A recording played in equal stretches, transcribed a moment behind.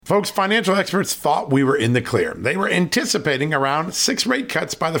Folks, financial experts thought we were in the clear. They were anticipating around 6 rate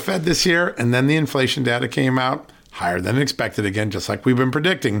cuts by the Fed this year, and then the inflation data came out higher than expected again, just like we've been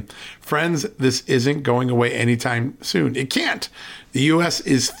predicting. Friends, this isn't going away anytime soon. It can't. The U.S.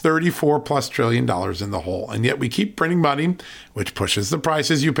 is $34+ trillion in the hole, and yet we keep printing money, which pushes the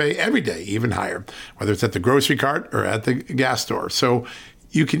prices you pay every day even higher, whether it's at the grocery cart or at the gas store. So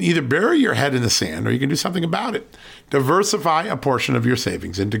you can either bury your head in the sand or you can do something about it. Diversify a portion of your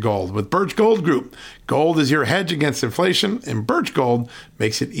savings into gold with Birch Gold Group. Gold is your hedge against inflation, and Birch Gold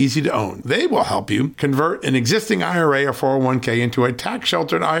makes it easy to own. They will help you convert an existing IRA or 401k into a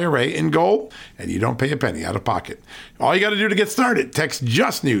tax-sheltered IRA in gold, and you don't pay a penny out of pocket. All you got to do to get started, text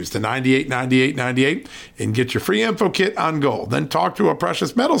Just News to 989898 and get your free info kit on gold. Then talk to a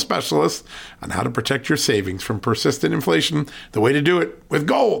precious metal specialist on how to protect your savings from persistent inflation. The way to do it with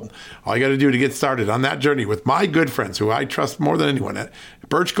gold. All you got to do to get started on that journey with my good friends who I trust more than anyone at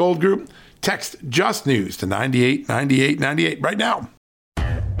Birch Gold Group, text Just News to 989898 right now.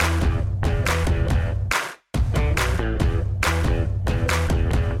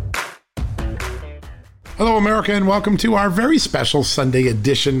 Hello, America, and welcome to our very special Sunday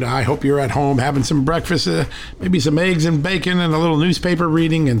edition. I hope you're at home having some breakfast, maybe some eggs and bacon and a little newspaper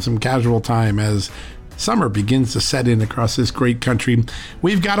reading and some casual time as summer begins to set in across this great country.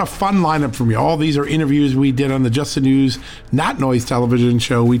 We've got a fun lineup from you. All these are interviews we did on the Just the News, Not Noise television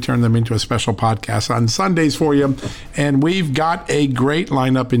show. We turn them into a special podcast on Sundays for you. And we've got a great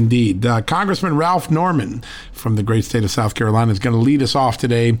lineup indeed. Congressman Ralph Norman from the great state of South Carolina is going to lead us off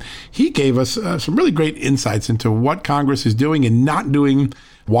today. He gave us some really great insights into what Congress is doing and not doing,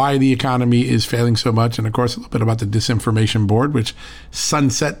 why the economy is failing so much, and of course a little bit about the Disinformation Board, which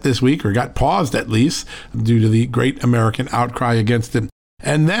sunset this week, or got paused at least, due to the great American outcry against it.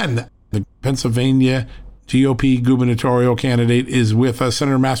 And then the Pennsylvania GOP gubernatorial candidate is with us.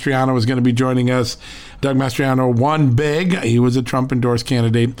 Senator Mastriano is going to be joining us. Doug Mastriano won big. He was a Trump-endorsed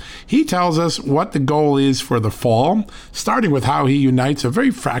candidate. He tells us what the goal is for the fall, starting with how he unites a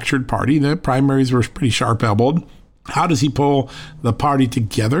very fractured party. The primaries were pretty sharp-elbowed. How does he pull the party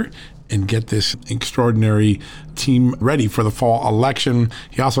together and get this extraordinary team ready for the fall election?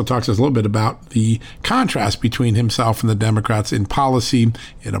 He also talks to us a little bit about the contrast between himself and the Democrats in policy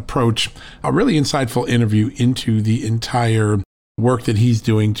and approach. A really insightful interview into the entire work that he's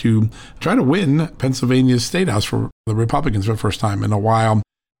doing to try to win Pennsylvania's State House for the Republicans for the first time in a while.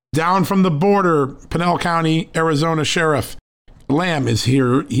 Down from the border, Pinell County, Arizona Sheriff Lamb is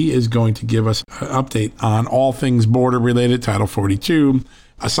here. He is going to give us an update on all things border related, Title 42,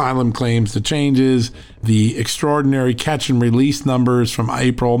 asylum claims, the changes, the extraordinary catch and release numbers from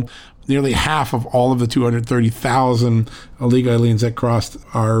April. Nearly half of all of the 230,000 illegal aliens that crossed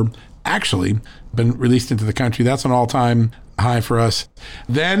are actually been released into the country. That's an all-time high for us.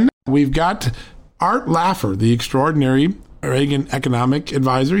 Then we've got Art Laffer, the extraordinary Reagan economic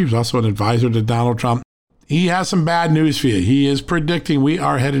advisor. He was also an advisor to Donald Trump. He has some bad news for you. He is predicting we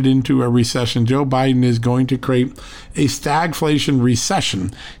are headed into a recession. Joe Biden is going to create a stagflation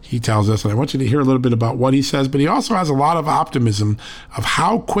recession, he tells us. And I want you to hear a little bit about what he says, but he also has a lot of optimism of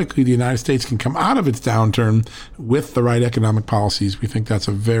how quickly the United States can come out of its downturn with the right economic policies. We think that's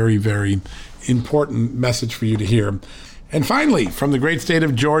a very, very important message for you to hear. And finally, from the great state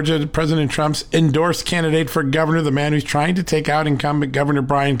of Georgia, President Trump's endorsed candidate for governor, the man who's trying to take out incumbent Governor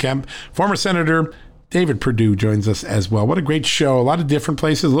Brian Kemp, former Senator David Perdue joins us as well. What a great show. A lot of different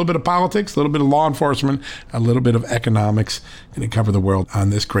places, a little bit of politics, a little bit of law enforcement, a little bit of economics. Going to cover the world on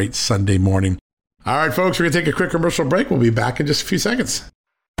this great Sunday morning. All right, folks, we're going to take a quick commercial break. We'll be back in just a few seconds.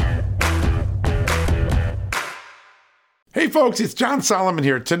 Hey, folks, it's John Solomon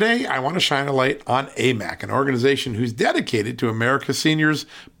here. Today, I want to shine a light on AMAC, an organization who's dedicated to America's seniors,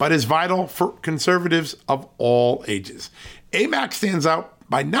 but is vital for conservatives of all ages. AMAC stands out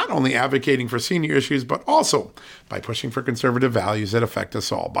by not only advocating for senior issues, but also by pushing for conservative values that affect us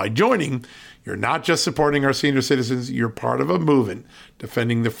all. By joining, you're not just supporting our senior citizens, you're part of a movement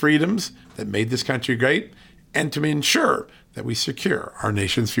defending the freedoms that made this country great and to ensure that we secure our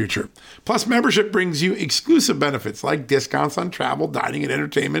nation's future. Plus, membership brings you exclusive benefits like discounts on travel, dining, and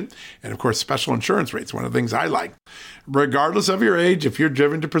entertainment, and of course, special insurance rates, one of the things I like. Regardless of your age, if you're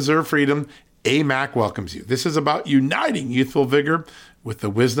driven to preserve freedom, AMAC welcomes you. This is about uniting youthful vigor with the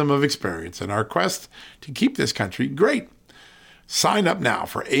wisdom of experience in our quest to keep this country great. Sign up now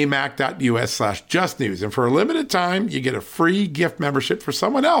for amac.us/justnews. And for a limited time, you get a free gift membership for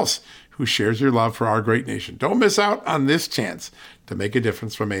someone else who shares your love for our great nation. Don't miss out on this chance to make a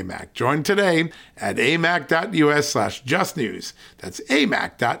difference from AMAC. Join today at amac.us/justnews. That's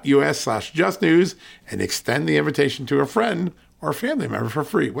amac.us/justnews, and extend the invitation to a friend or a family member for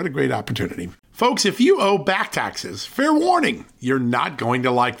free. What a great opportunity. Folks, if you owe back taxes, fair warning, you're not going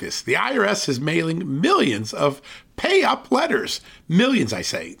to like this. The IRS is mailing millions of pay-up letters. Millions, I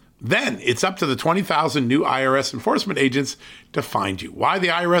say. Then it's up to the 20,000 new IRS enforcement agents to find you. Why the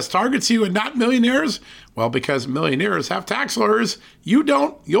IRS targets you and not millionaires? Well, because millionaires have tax lawyers. You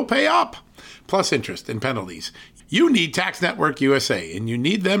don't, you'll pay up. Plus interest and penalties. You need Tax Network USA, and you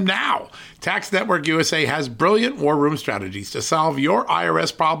need them now. Tax Network USA has brilliant war room strategies to solve your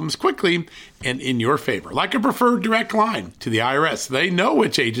IRS problems quickly and in your favor. Like a preferred direct line to the IRS. They know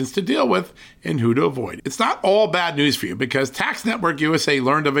which agents to deal with and who to avoid. It's not all bad news for you because Tax Network USA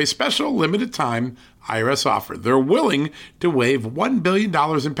learned of a special limited time IRS offer. They're willing to waive $1 billion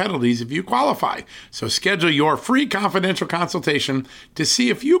in penalties if you qualify. So schedule your free confidential consultation to see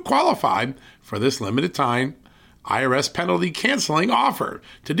if you qualify for this limited time IRS penalty canceling offer.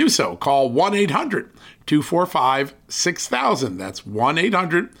 To do so, call 1-800-245-6000. That's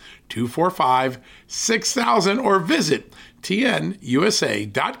 1-800-245-6000 or visit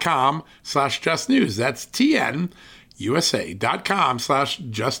tnusa.com/justnews. That's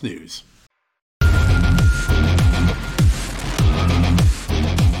tnusa.com/justnews.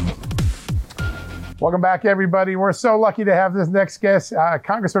 Welcome back, everybody. We're so lucky to have this next guest,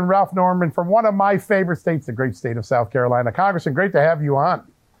 Congressman Ralph Norman from one of my favorite states, the great state of South Carolina. Congressman, great to have you on.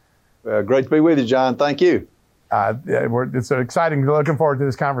 Great to be with you, John. Thank you. It's exciting. Looking forward to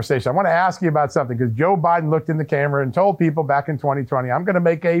this conversation. I want to ask you about something because Joe Biden looked in the camera and told people back in 2020, I'm going to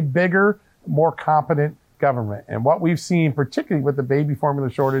make a bigger, more competent government. And what we've seen, particularly with the baby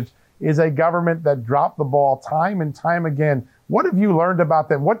formula shortage, is a government that dropped the ball time and time again. What have you learned about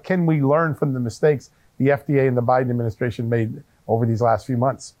that? What can we learn from the mistakes the FDA and the Biden administration made over these last few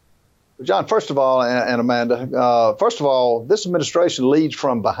months? John, first of all, and Amanda, first of all, this administration leads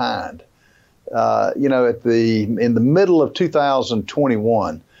from behind. In the middle of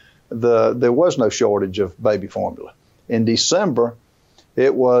 2021, there was no shortage of baby formula. In December,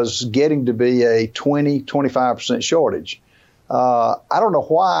 it was getting to be a 25% shortage. I don't know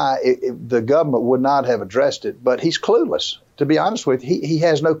why the government would not have addressed it, but he's clueless. To be honest with you, he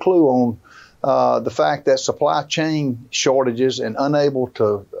has no clue on the fact that supply chain shortages and unable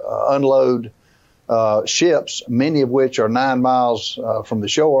to unload ships, many of which are 9 miles from the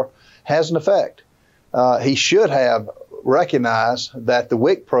shore, has an effect. He should have recognized that the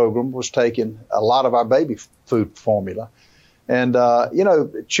WIC program was taking a lot of our baby food formula. And,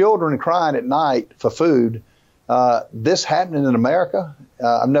 children crying at night for food, this happening in America,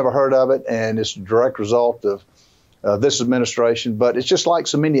 I've never heard of it, and it's a direct result of this administration. But it's just like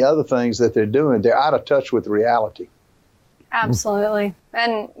so many other things that they're doing. They're out of touch with reality. Absolutely.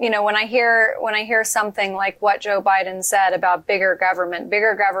 And, when I hear something like what Joe Biden said about bigger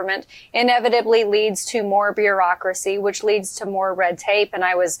government inevitably leads to more bureaucracy, which leads to more red tape. And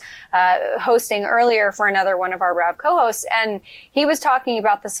I was hosting earlier for another one of our RAV co-hosts, and he was talking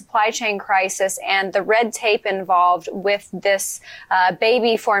about the supply chain crisis and the red tape involved with this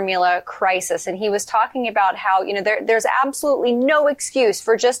baby formula crisis. And he was talking about how, there's absolutely no excuse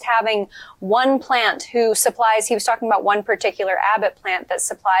for just having one plant who supplies, he was talking about one particular Abbott plant that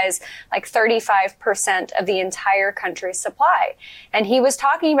supplies like 35% of the entire country's supply. And he was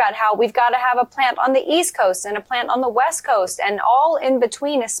talking about how we've got to have a plant on the East Coast and a plant on the West Coast and all in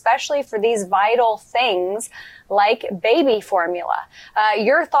between, especially for these vital things like baby formula.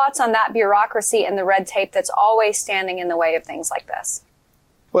 Your thoughts on that bureaucracy and the red tape that's always standing in the way of things like this?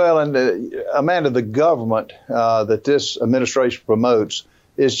 Well, and Amanda, the government that this administration promotes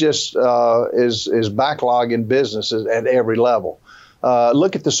is just is backlogging businesses at every level.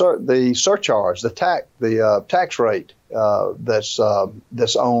 Look at the surcharge, the tax rate that's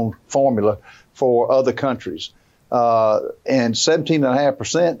on formula for other countries, and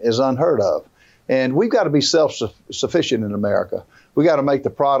 17.5% is unheard of. And we've got to be self-sufficient in America. We got to make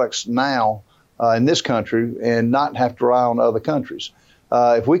the products now in this country and not have to rely on other countries.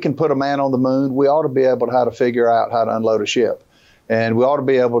 If we can put a man on the moon, we ought to be able to figure out how to unload a ship. And we ought to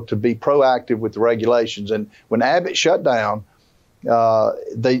be able to be proactive with the regulations. And when Abbott shut down,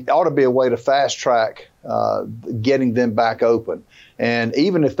 they ought to be a way to fast track getting them back open. And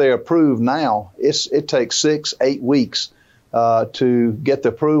even if they're approved now, it takes 6-8 weeks to get the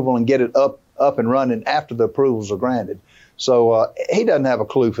approval and get it up and running after the approvals are granted. So he doesn't have a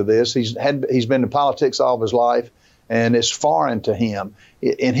clue for this. He's been in politics all of his life, and it's foreign to him.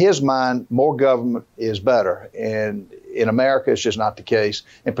 In his mind, more government is better. And in America, it's just not the case,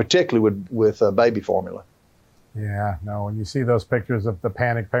 and particularly with baby formula. Yeah, no, when you see those pictures of the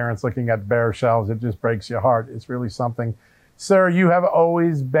panicked parents looking at bare shelves, it just breaks your heart. It's really something. Sir, you have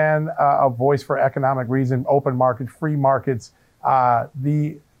always been a voice for economic reason, open market, free markets.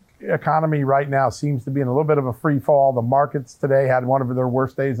 The economy right now seems to be in a little bit of a free fall. The markets today had one of their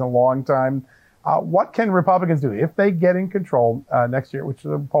worst days in a long time. What can Republicans do if they get in control next year, which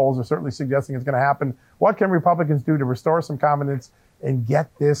the polls are certainly suggesting is going to happen? What can Republicans do to restore some confidence and get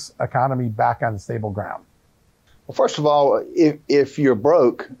this economy back on stable ground? Well, first of all, if you're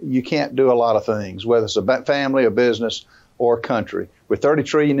broke, you can't do a lot of things, whether it's a family, a business, or a country. We're $30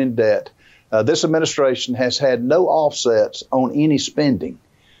 trillion in debt. This administration has had no offsets on any spending.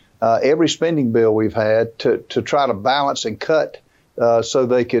 Every spending bill we've had to try to balance and cut so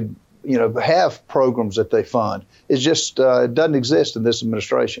they could, have programs that they fund. It's just it doesn't exist in this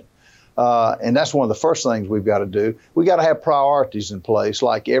administration. And that's one of the first things we've got to do. We got to have priorities in place,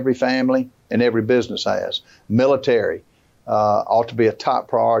 like every family and every business has. Military ought to be a top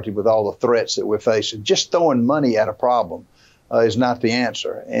priority with all the threats that we're facing. Just throwing money at a problem is not the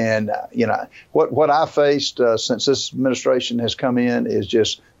answer. And, what I faced since this administration has come in is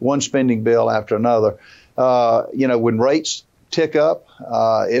just one spending bill after another. When rates tick up,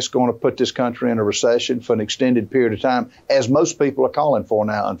 it's going to put this country in a recession for an extended period of time, as most people are calling for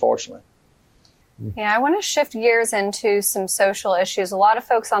now, unfortunately. Yeah, I want to shift gears into some social issues. A lot of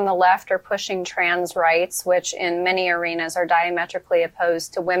folks on the left are pushing trans rights, which in many arenas are diametrically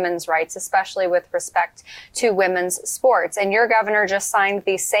opposed to women's rights, especially with respect to women's sports. And your governor just signed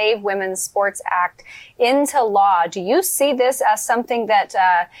the Save Women's Sports Act into law. Do you see this as something that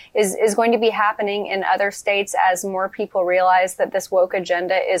is going to be happening in other states as more people realize that this woke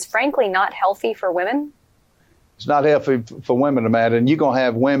agenda is frankly not healthy for women? It's not healthy for women to matter, and you're going to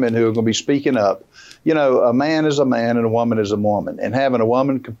have women who are going to be speaking up. A man is a man and a woman is a woman, and having a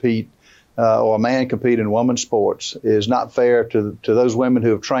woman compete or a man compete in women's sports is not fair to those women who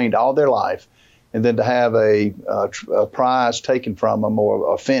have trained all their life, and then to have a prize taken from them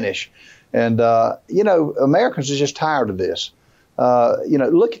or a finish. And, Americans are just tired of this.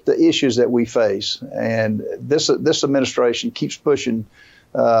 Look at the issues that we face, and this administration keeps pushing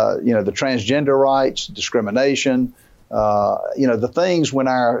the transgender rights, discrimination, the things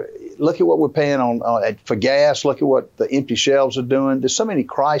look at what we're paying for gas, look at what the empty shelves are doing. There's so many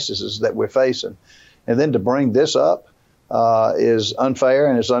crises that we're facing. And then to bring this up is unfair,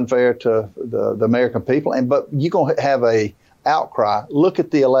 and it's unfair to the American people. But you're going to have a outcry. Look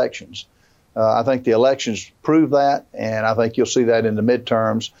at the elections. I think the elections prove that, and I think you'll see that in the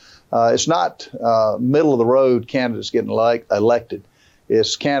midterms. It's not middle of the road candidates getting elected.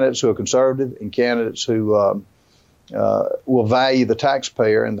 It's candidates who are conservative and candidates who will value the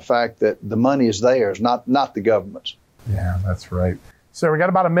taxpayer and the fact that the money is theirs, not the government's. Yeah, that's right. So we got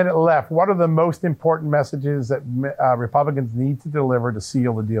about a minute left. What are the most important messages that Republicans need to deliver to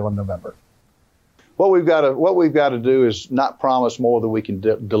seal the deal in November? What we've got to do is not promise more than we can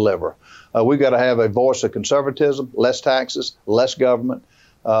deliver. We've got to have a voice of conservatism, less taxes, less government,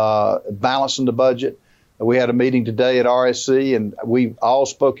 balancing the budget. We had a meeting today at RSC, and we all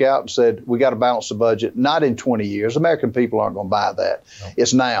spoke out and said, we got to balance the budget, not in 20 years. American people aren't going to buy that. No.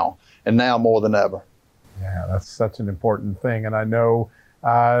 It's now, and now more than ever. Yeah, that's such an important thing. And I know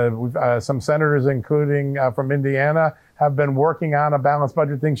some senators, including from Indiana, have been working on a balanced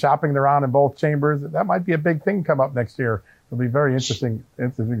budget thing, shopping around in both chambers. That might be a big thing come up next year. It'll be very interesting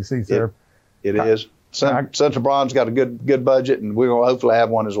to see, sir. It is. Senator Braun's got a good budget, and we're going to hopefully have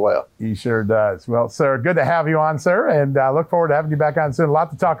one as well. He sure does. Well, sir, good to have you on, sir, and look forward to having you back on soon. A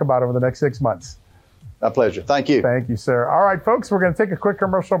lot to talk about over the next 6 months. My pleasure. Thank you. Thank you, sir. All right, folks, we're going to take a quick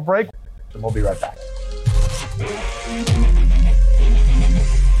commercial break, and we'll be right back.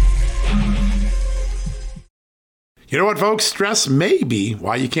 You know what, folks? Stress may be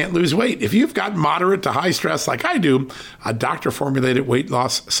why you can't lose weight. If you've got moderate to high stress like I do, a doctor-formulated weight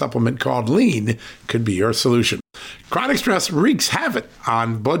loss supplement called Lean could be your solution. Chronic stress wreaks havoc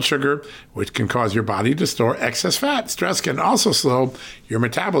on blood sugar, which can cause your body to store excess fat. Stress can also slow your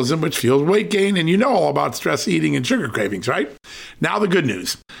metabolism, which fuels weight gain, and you know all about stress eating and sugar cravings, right? Now the good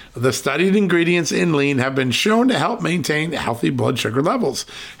news. The studied ingredients in Lean have been shown to help maintain healthy blood sugar levels,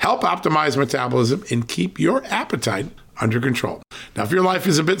 help optimize metabolism, and keep your appetite under control. Now, if your life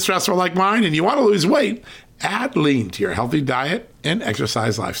is a bit stressful like mine and you want to lose weight, add Lean to your healthy diet and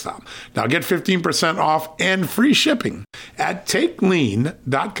exercise lifestyle. Now get 15% off and free shipping at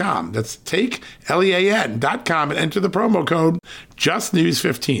takelean.com. That's takelean.com and enter the promo code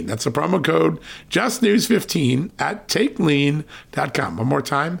JustNews15. That's the promo code JustNews15 at takelean.com. One more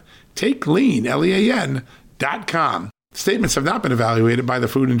time, takelean.com. Statements have not been evaluated by the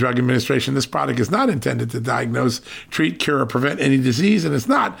Food and Drug Administration. This product is not intended to diagnose, treat, cure, or prevent any disease, and is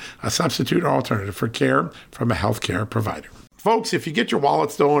not a substitute or alternative for care from a healthcare provider. Folks, if you get your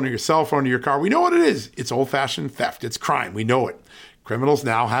wallet stolen or your cell phone or your car, we know what it is. It's old-fashioned theft. It's crime. We know it. Criminals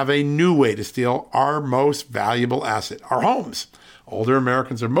now have a new way to steal our most valuable asset, our homes. Older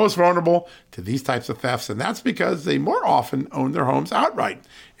Americans are most vulnerable to these types of thefts, and that's because they more often own their homes outright.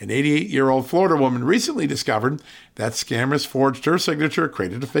 An 88-year-old Florida woman recently discovered that scammers forged her signature,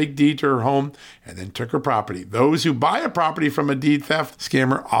 created a fake deed to her home, and then took her property. Those who buy a property from a deed theft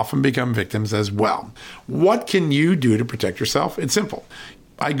scammer often become victims as well. What can you do to protect yourself? It's simple.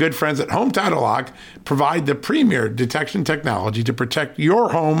 My good friends at Home Title Lock provide the premier detection technology to protect your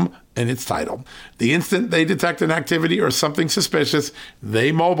home and its title. The instant they detect an activity or something suspicious,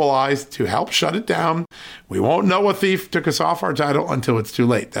 they mobilize to help shut it down. We won't know a thief took us off our title until it's too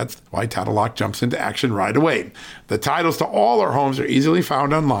late. That's why Title Lock jumps into action right away. The titles to all our homes are easily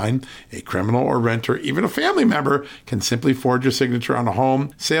found online. A criminal or renter, even a family member, can simply forge your signature on a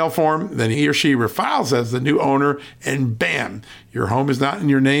home sale form. Then he or she refiles as the new owner, and bam, your home is not in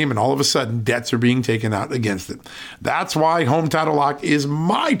your name, and all of a sudden, debts are being taken out against it. That's why Home Title Lock is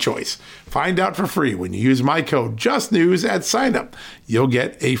my choice. Find out for free when you use my code JUSTNEWS at sign-up. You'll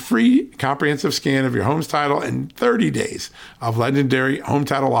get a free comprehensive scan of your home's title and 30 days of legendary Home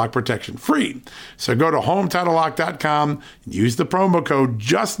Title Lock protection free. So go to HomeTitleLock.com and use the promo code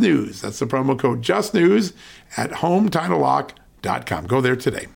JUSTNEWS. That's the promo code JUSTNEWS at HomeTitleLock.com. Go there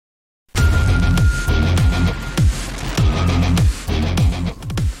today.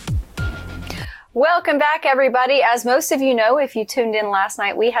 Welcome back, everybody. As most of you know, if you tuned in last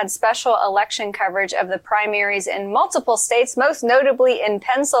night, we had special election coverage of the primaries in multiple states, most notably in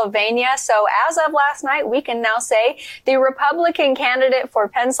Pennsylvania. So as of last night, we can now say the Republican candidate for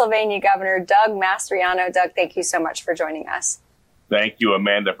Pennsylvania Governor, Doug Mastriano. Doug, thank you so much for joining us. Thank you,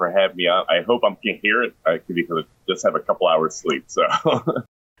 Amanda, for having me on. I hope I can hear it because I just have a couple hours sleep. So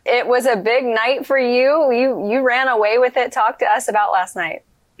it was a big night for you. You ran away with it. Talk to us about last night.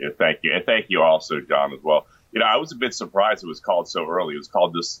 Yeah, thank you. And thank you also, John, as well. You know, I was a bit surprised it was called so early. It was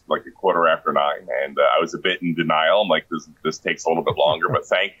called just like a 9:15. And I was a bit in denial. I'm like, this takes a little bit longer. But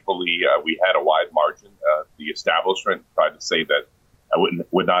thankfully, we had a wide margin. The establishment tried to say that I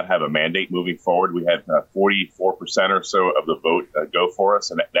would not have a mandate moving forward. We had 44% or so of the vote go for us.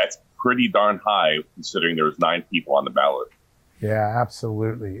 And that's pretty darn high considering there was 9 people on the ballot. Yeah,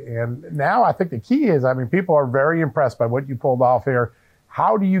 absolutely. And now I think the key is, I mean, people are very impressed by what you pulled off here.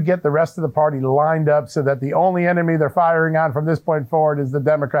 How do you get the rest of the party lined up so that the only enemy they're firing on from this point forward is the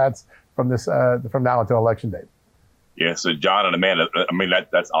Democrats from now until election day? Yeah, so John and Amanda, I mean,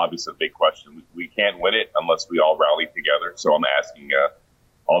 that's obviously a big question. We can't win it unless we all rally together. So I'm asking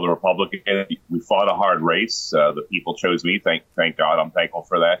all the Republicans. We fought a hard race. The people chose me. Thank God. I'm thankful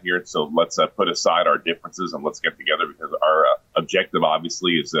for that here. So let's put aside our differences and let's get together because our objective,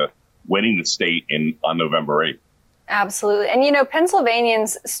 obviously, is winning the state on November 8th. Absolutely. And, you know,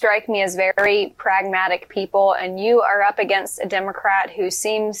 Pennsylvanians strike me as very pragmatic people, and you are up against a Democrat who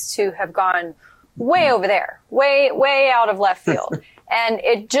seems to have gone way over there, way out of left field. And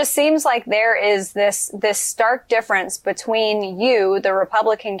it just seems like there is this stark difference between you, the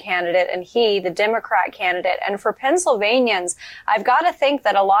Republican candidate, and he, the Democrat candidate. And for Pennsylvanians, I've got to think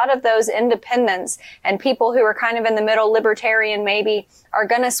that a lot of those independents and people who are kind of in the middle, libertarian maybe, are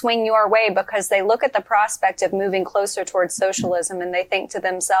going to swing your way because they look at the prospect of moving closer towards socialism and they think to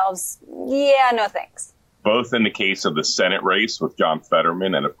themselves, yeah, no thanks. Both in the case of the Senate race with John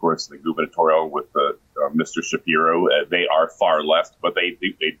Fetterman and, of course, the gubernatorial with Mr. Shapiro, they are far left, but they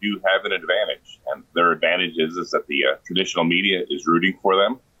do have an advantage. And their advantage is that the traditional media is rooting for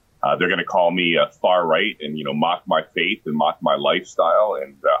them. They're going to call me far right and, you know, mock my faith and mock my lifestyle.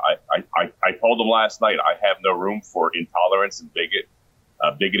 And I told them last night I have no room for intolerance and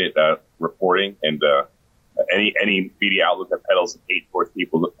bigoted reporting and any media outlet that peddles hate towards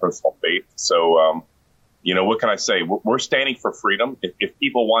people's personal faith. So, you know, what can I say? We're standing for freedom. If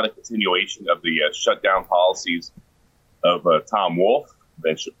people want a continuation of the shutdown policies of Tom Wolfe,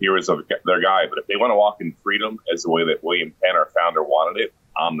 then Shapiro's their guy. But if they want to walk in freedom as the way that William Penn, our founder, wanted it,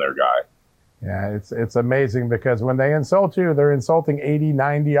 I'm their guy. Yeah, it's amazing because when they insult you, they're insulting 80,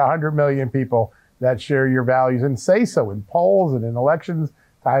 90, 100 million people that share your values and say so in polls and in elections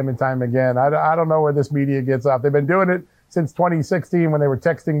time and time again. I don't know where this media gets off. They've been doing it since 2016 when they were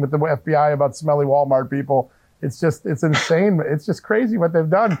texting with the FBI about smelly Walmart people. It's insane. It's just crazy what they've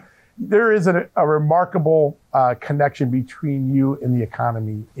done. There is a remarkable connection between you and the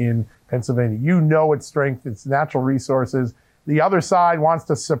economy in Pennsylvania. You know its strength, its natural resources. The other side wants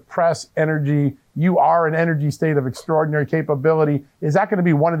to suppress energy. You are an energy state of extraordinary capability. Is that going to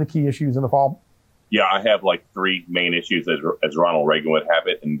be one of the key issues in the fall? Yeah, I have like three main issues as Ronald Reagan would have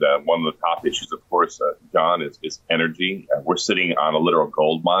it. And one of the top issues, of course, John, is energy. We're sitting on a literal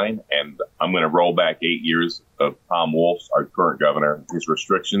gold mine, and I'm going to roll back 8 years of Tom Wolf's, our current governor, his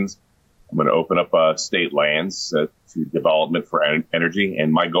restrictions. I'm going to open up state lands to development for energy.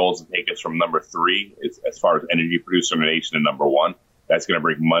 And my goal is to take us from number 3 as far as energy producer in the nation to number 1. That's going to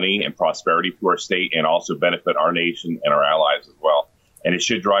bring money and prosperity to our state and also benefit our nation and our allies as well. And it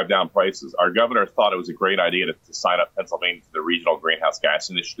should drive down prices. Our governor thought it was a great idea to sign up Pennsylvania to the Regional Greenhouse Gas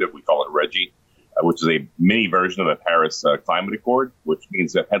Initiative. We call it RGGI, which is a mini version of the Paris Climate Accord, which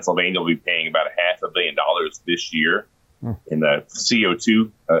means that Pennsylvania will be paying about $500 million this year in the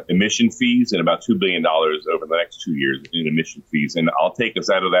CO2 emission fees and about $2 billion over the next 2 years in emission fees. And I'll take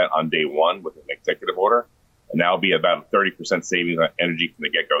us out of that on day one with an executive order. And that'll be about a 30% savings on energy from the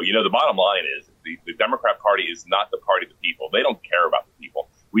get-go. You know, the bottom line is the Democrat Party is not the party of the people. They don't care about the people.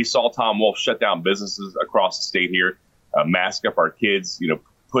 We saw Tom Wolf shut down businesses across the state here, mask up our kids,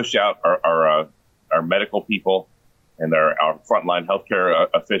 push out our medical people and our frontline healthcare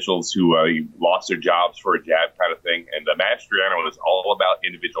officials who lost their jobs for a jab kind of thing. And Mastriano is all about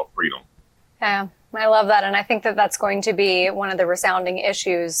individual freedom. Yeah, I love that. And I think that that's going to be one of the resounding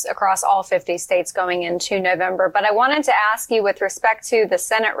issues across all 50 states going into November. But I wanted to ask you with respect to the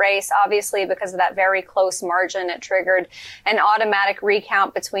Senate race, obviously, because of that very close margin, it triggered an automatic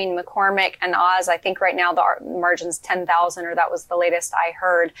recount between McCormick and Oz. I think right now the margin's 10,000, or that was the latest I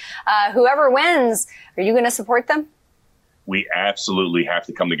heard. Whoever wins, are you going to support them? We absolutely have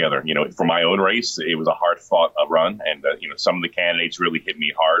to come together. For my own race, it was a hard-fought run, and some of the candidates really hit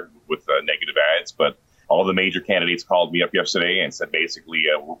me hard with negative ads. But all the major candidates called me up yesterday and said, basically,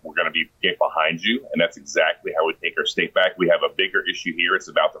 we're going to get behind you, and that's exactly how we take our state back. We have a bigger issue here. It's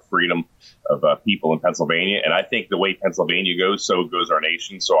about the freedom of people in Pennsylvania, and I think the way Pennsylvania goes, so goes our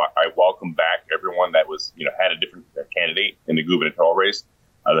nation. So I welcome back everyone that was, had a different candidate in the gubernatorial race.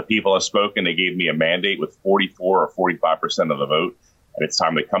 The people have spoken. They gave me a mandate with 44 or 45% of the vote. And it's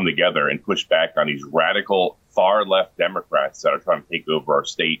time to come together and push back on these radical far left Democrats that are trying to take over our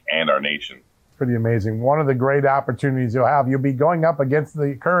state and our nation. Pretty amazing. One of the great opportunities you'll be going up against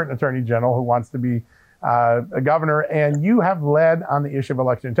the current attorney general who wants to be a governor. And you have led on the issue of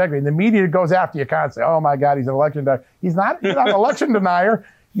election integrity. And the media goes after you constantly. Oh, my God, he's an election denier. He's not an election denier.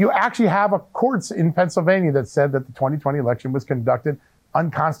 You actually have a courts in Pennsylvania that said that the 2020 election was conducted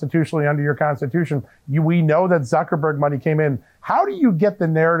unconstitutionally under your constitution. We know that Zuckerberg money came in. How do you get the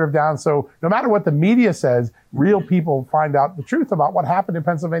narrative down so no matter what the media says, real people find out the truth about what happened in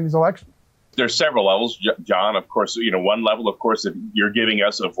Pennsylvania's election? There's several levels, John. Of course, one level, of course, if you're giving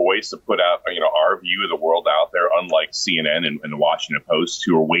us a voice to put out, our view of the world out there, unlike CNN and the Washington Post,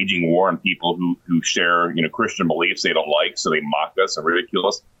 who are waging war on people who share, Christian beliefs they don't like, so they mock us and ridicule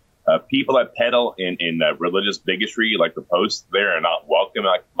us. People that peddle in religious bigotry, like the Post, they are not welcome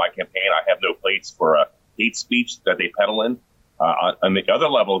in my campaign. I have no place for hate speech that they peddle in. On the other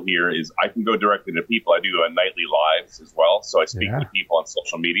level here is I can go directly to people. I do nightly lives as well. So I speak to people on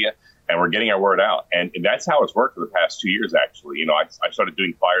social media, and we're getting our word out. And that's how it's worked for the past 2 years, actually. I started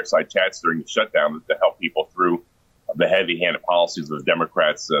doing fireside chats during the shutdown to help people through the heavy-handed policies of the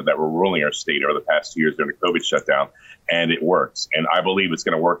Democrats that were ruling our state over the past 2 years during the COVID shutdown. And it works. And I believe it's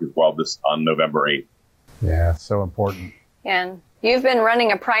going to work as well on November 8th. Yeah, so important. And you've been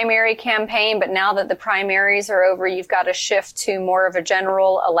running a primary campaign, but now that the primaries are over, you've got to shift to more of a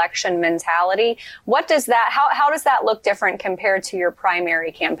general election mentality. How does that look different compared to your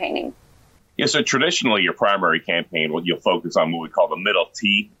primary campaigning? Yeah, so traditionally, your primary campaign, you'll focus on what we call the middle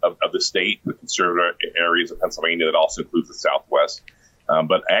T of the state, the conservative areas of Pennsylvania that also includes the Southwest.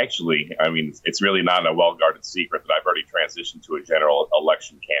 But actually, it's really not a well-guarded secret that I've already transitioned to a general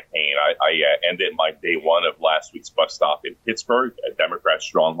election campaign. I ended my day one of last week's bus stop in Pittsburgh, a Democrat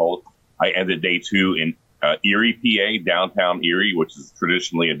stronghold. I ended day two in Erie, PA, downtown Erie, which is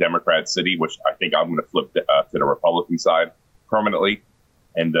traditionally a Democrat city, which I think I'm going to flip to the Republican side permanently.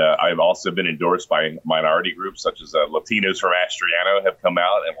 And I've also been endorsed by minority groups such as Latinos from Mastriano have come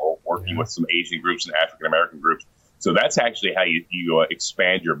out, and we're working with some Asian groups and African-American groups. So that's actually how you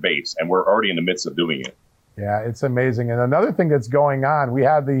expand your base, and we're already in the midst of doing it. Yeah, it's amazing. And another thing that's going on, we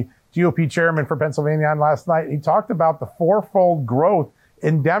had the GOP chairman for Pennsylvania on last night. He talked about the fourfold growth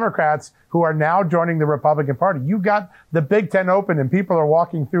in Democrats who are now joining the Republican Party. You got the Big Ten open and people are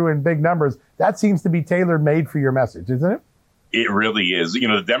walking through in big numbers. That seems to be tailor-made for your message, isn't it? It really is.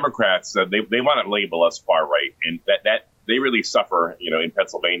 The Democrats, they want to label us far right, and that they really suffer, in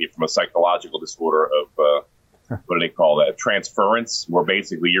Pennsylvania from a psychological disorder of what do they call that? Transference, where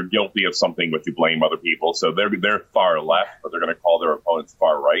basically you're guilty of something but you blame other people. So they're far left, but they're going to call their opponents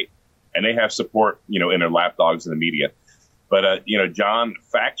far right. and they have support, in their lapdogs in the media. But, John,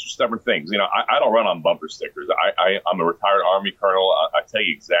 facts are stubborn things. I don't run on bumper stickers. I'm a retired Army colonel. I tell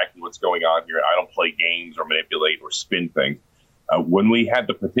you exactly what's going on here. I don't play games or manipulate or spin things. When we had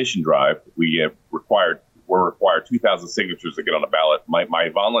the petition drive, we were required 2,000 signatures to get on the ballot. My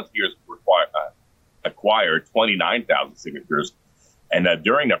volunteers acquired 29,000 signatures. And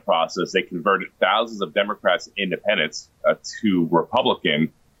during that process, they converted thousands of Democrats and independents to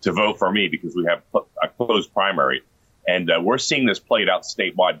Republican to vote for me because we have a closed primary. And we're seeing this played out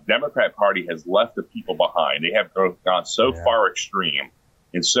statewide. The Democrat Party has left the people behind. They have gone so far extreme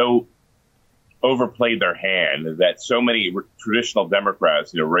and so overplayed their hand that so many traditional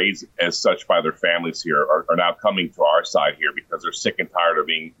Democrats, raised as such by their families here, are now coming to our side here because they're sick and tired of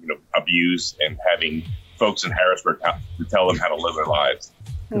being, abused and having folks in Harrisburg to tell them how to live their lives.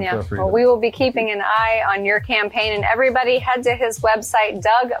 Yeah, well, we will be keeping an eye on your campaign, and everybody head to his website,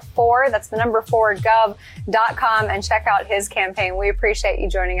 Doug4, that's the number 4gov.com, and check out his campaign. We appreciate you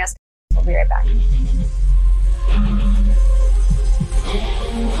joining us. We'll be right back.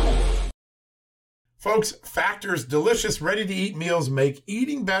 Folks, Factor's delicious, ready-to-eat meals make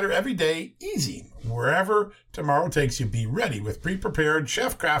eating better every day easy. Wherever tomorrow takes you, be ready with pre-prepared,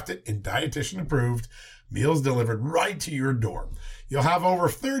 chef-crafted, and dietitian-approved meals delivered right to your door. You'll have over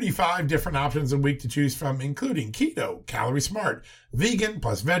 35 different options a week to choose from, including keto, calorie smart, vegan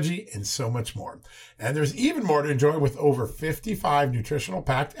plus veggie, and so much more. And there's even more to enjoy with over 55 nutritional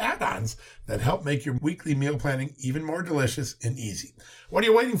packed add-ons that help make your weekly meal planning even more delicious and easy. What are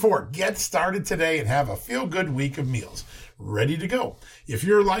you waiting for? Get started today and have a feel-good week of meals ready to go. If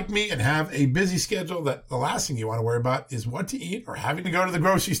you're like me and have a busy schedule, that the last thing you want to worry about is what to eat or having to go to the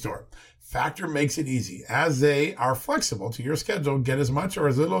grocery store. Factor makes it easy, as they are flexible to your schedule. Get as much or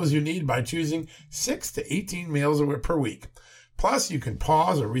as little as you need by choosing 6 to 18 meals per week. Plus, you can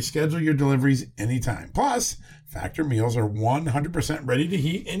pause or reschedule your deliveries anytime. Plus, Factor meals are 100% ready to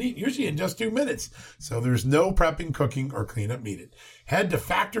heat and eat, usually in just 2 minutes. So there's no prepping, cooking, or cleanup needed. Head to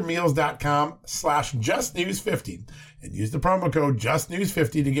factormeals.com/justnews50 and use the promo code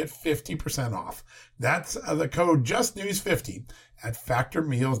justnews50 to get 50% off. That's the code justnews50 at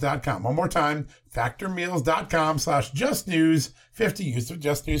factormeals.com. One more time, factormeals.com/justnews50. Use the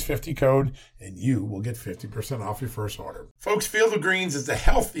justnews50 code and you will get 50% off your first order. Folks, Field of Greens is the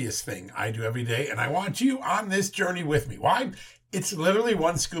healthiest thing I do every day, and I want you on this journey with me. Why? It's literally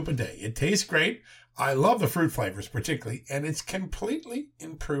 1 scoop a day. It tastes great. I love the fruit flavors particularly, and it's completely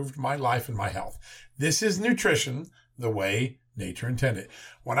improved my life and my health. This is nutrition the way nature intended.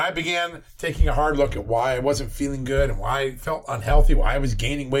 When I began taking a hard look at why I wasn't feeling good and why I felt unhealthy, why I was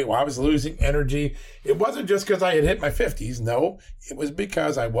gaining weight, why I was losing energy, it wasn't just because I had hit my 50s. No, it was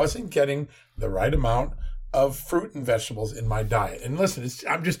because I wasn't getting the right amount of fruit and vegetables in my diet. And listen,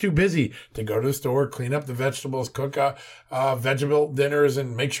 I'm just too busy to go to the store, clean up the vegetables, cook vegetable dinners,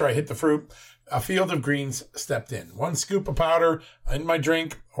 and make sure I hit the fruit. A Field of Greens stepped in. 1 scoop of powder in my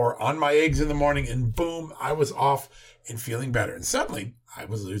drink or on my eggs in the morning, and boom, I was off and feeling better. And suddenly, I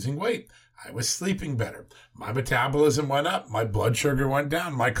was losing weight. I was sleeping better. My metabolism went up. My blood sugar went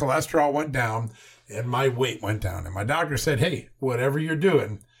down. My cholesterol went down. And my weight went down. And my doctor said, hey, whatever you're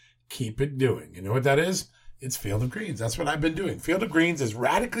doing, keep it doing. You know what that is? It's Field of Greens. That's what I've been doing. Field of Greens is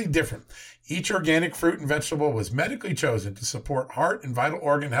radically different. Each organic fruit and vegetable was medically chosen to support heart and vital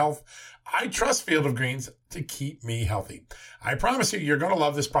organ health. I trust Field of Greens to keep me healthy. I promise you're going to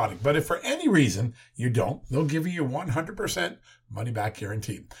love this product. But if for any reason you don't, they'll give you 100% money back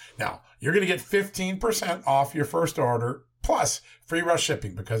guarantee. Now, you're going to get 15% off your first order plus free rush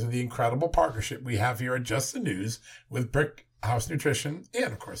shipping because of the incredible partnership we have here at Just the News with Brick House Nutrition,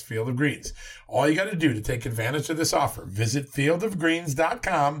 and of course, Field of Greens. All you got to do to take advantage of this offer, visit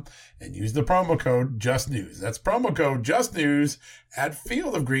fieldofgreens.com and use the promo code JustNews. That's promo code JustNews at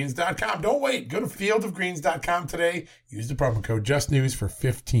fieldofgreens.com. Don't wait. Go to fieldofgreens.com today. Use the promo code JustNews for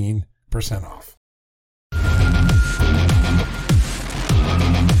 15% off.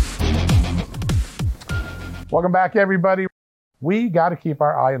 Welcome back, everybody. We got to keep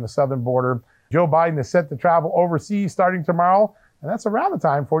our eye on the southern border. Joe Biden is set to travel overseas starting tomorrow, and that's around the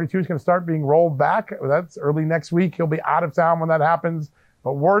time 42 is going to start being rolled back. That's early next week. He'll be out of town when that happens,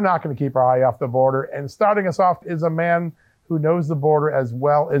 but we're not going to keep our eye off the border. And starting us off is a man who knows the border as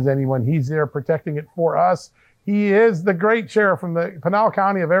well as anyone. He's there protecting it for us. He is the great sheriff from the Pinal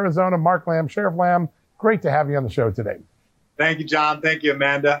County of Arizona, Mark Lamb. Sheriff Lamb, great to have you on the show today. Thank you, John. Thank you,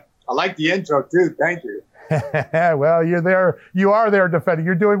 Amanda. I like the intro, too. Thank you. Well, you're there. You are there defending.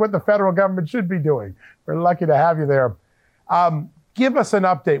 You're doing what the federal government should be doing. We're lucky to have you there. Give us an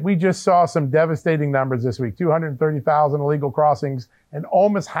update. We just saw some devastating numbers this week, 230,000 illegal crossings, and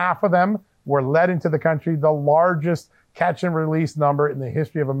almost half of them were let into the country, the largest catch and release number in the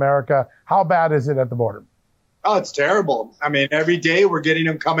history of America. How bad is it at the border? Oh, it's terrible. I mean, every day we're getting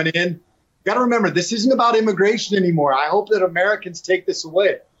them coming in. You got to remember, this isn't about immigration anymore. I hope that Americans take this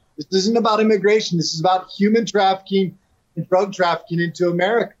away. This isn't about immigration. This is about human trafficking and drug trafficking into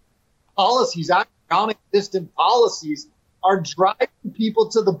America. Policies, non-existent policies, are driving people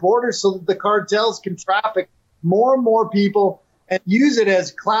to the border so that the cartels can traffic more and more people and use it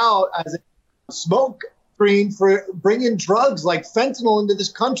as clout, as a smoke screen for bringing drugs like fentanyl into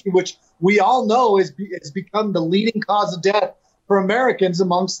this country, which we all know has become the leading cause of death for Americans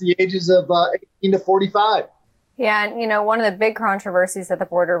amongst the ages of 18 to 45. Yeah, and one of the big controversies at the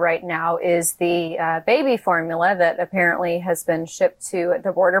border right now is the baby formula that apparently has been shipped to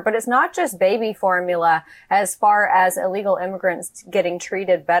the border. But it's not just baby formula as far as illegal immigrants getting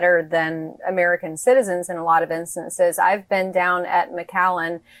treated better than American citizens in a lot of instances. I've been down at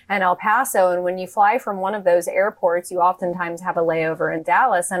McAllen and El Paso, and when you fly from one of those airports, you oftentimes have a layover in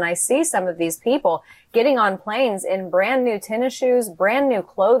Dallas, and I see some of these people getting on planes in brand new tennis shoes, brand new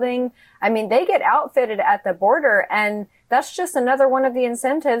clothing. I mean, they get outfitted at the border, and that's just another one of the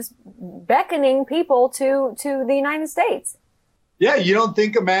incentives beckoning people to the United States. Yeah, you don't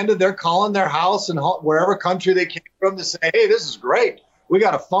think, Amanda, they're calling their house and wherever country they came from to say, hey, this is great. We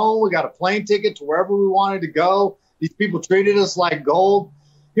got a phone, we got a plane ticket to wherever we wanted to go. These people treated us like gold.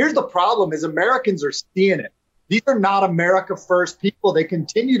 Here's the problem is Americans are seeing it. These are not America first people. They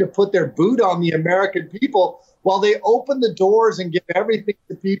continue to put their boot on the American people while they open the doors and give everything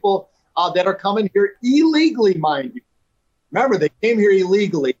to people that are coming here illegally, mind you. Remember, they came here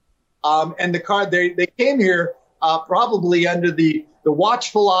illegally. And they came here probably under the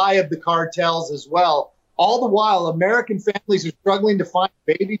watchful eye of the cartels as well. All the while, American families are struggling to find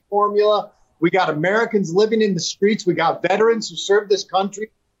baby formula. We got Americans living in the streets. We got veterans who served this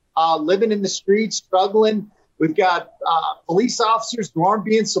country living in the streets, struggling. We've got police officers who aren't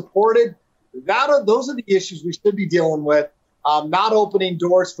being supported. Those are the issues we should be dealing with, not opening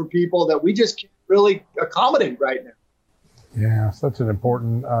doors for people that we just can't really accommodate right now. Yeah, such an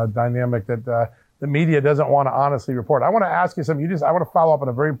important dynamic that the media doesn't want to honestly report. I want to ask you something. I want to follow up on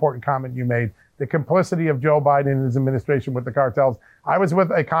a very important comment you made, the complicity of Joe Biden and his administration with the cartels. I was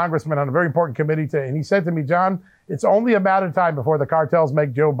with a congressman on a very important committee today, and he said to me, John, it's only a matter of time before the cartels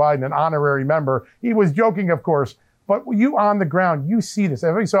make Joe Biden an honorary member. He was joking, of course, but you on the ground, you see this.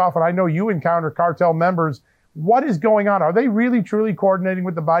 Every so often, I know you encounter cartel members. What is going on? Are they really, truly coordinating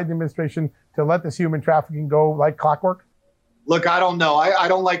with the Biden administration to let this human trafficking go like clockwork? Look, I don't know. I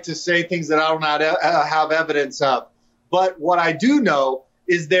don't like to say things that I don't have evidence of. But what I do know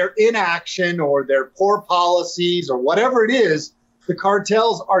is their inaction or their poor policies or whatever it is, the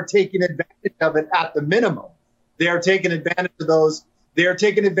cartels are taking advantage of it at the minimum. They are taking advantage of those. They are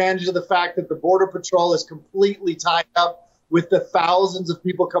taking advantage of the fact that the Border Patrol is completely tied up with the thousands of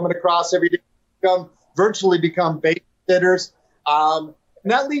people coming across every day, virtually become babysitters. And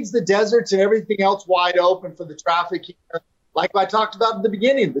that leaves the deserts and everything else wide open for the trafficking. Like I talked about at the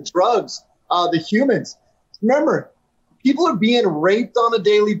beginning, the drugs, the humans. Remember, people are being raped on a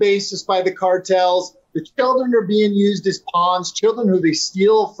daily basis by the cartels. The children are being used as pawns, children who they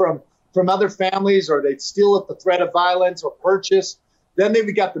steal from other families or they steal at the threat of violence or purchase. Then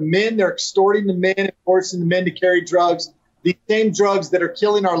they've got the men. They're extorting the men and forcing the men to carry drugs, these same drugs that are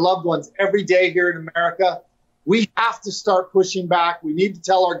killing our loved ones every day here in America. We have to start pushing back. We need to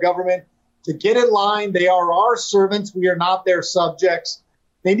tell our government to get in line. They are our servants. We are not their subjects.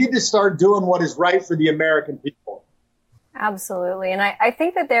 They need to start doing what is right for the American people. Absolutely. And I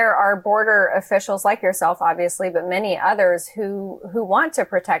think that there are border officials like yourself, obviously, but many others who want to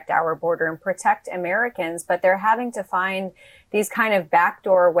protect our border and protect Americans, but they're having to find these kind of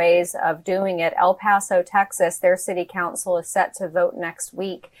backdoor ways of doing it. El Paso, Texas, their city council is set to vote next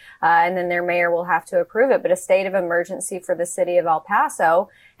week, and then their mayor will have to approve it, but a state of emergency for the city of El Paso.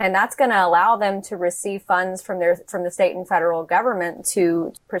 And that's going to allow them to receive funds from the state and federal government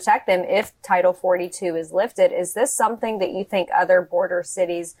to protect them if Title 42 is lifted. Is this something that you think other border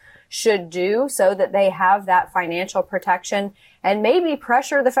cities should do so that they have that financial protection and maybe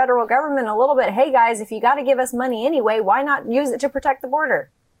pressure the federal government a little bit? Hey, guys, if you got to give us money anyway, why not use it to protect the border?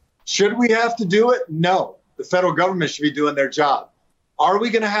 Should we have to do it? No. The federal government should be doing their job. Are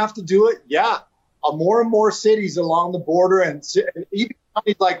we going to have to do it? Yeah. More and more cities along the border and even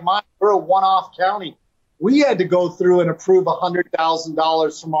counties like mine, we're a one-off county. We had to go through and approve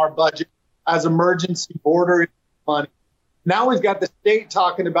 $100,000 from our budget as emergency border money. Now we've got the state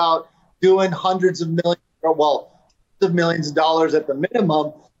talking about doing hundreds of millions, well, of millions of dollars at the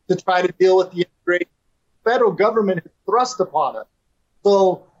minimum to try to deal with the immigration the federal government has thrust upon us.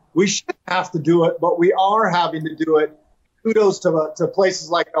 So we shouldn't have to do it, but we are having to do it. Kudos to places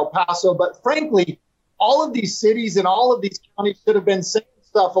like El Paso. But frankly, all of these cities and all of these counties should have been saying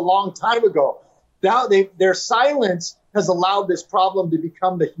stuff a long time ago. Now their silence has allowed this problem to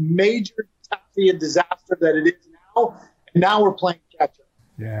become the major disaster that it is now. And now we're playing catch up.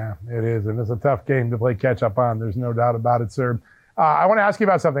 Yeah, it is. And it's a tough game to play catch up on. There's no doubt about it, sir. I want to ask you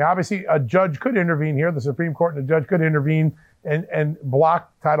about something. Obviously, a judge could intervene here. The Supreme Court and a judge could intervene and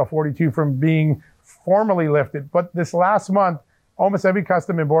block Title 42 from being formally lifted. But this last month, almost every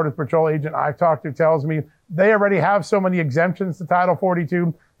Custom and Border Patrol agent I've talked to tells me they already have so many exemptions to Title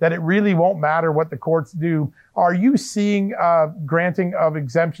 42 that it really won't matter what the courts do. Are you seeing granting of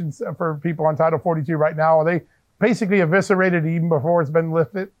exemptions for people on Title 42 right now? Are they basically eviscerated even before it's been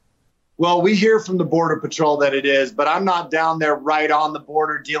lifted? Well, we hear from the Border Patrol that it is, but I'm not down there right on the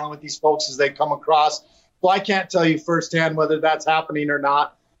border dealing with these folks as they come across. So I can't tell you firsthand whether that's happening or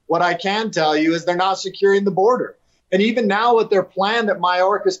not. What I can tell you is they're not securing the border. And even now with their plan that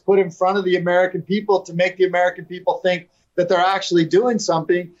Mayorkas put in front of the American people to make the American people think that they're actually doing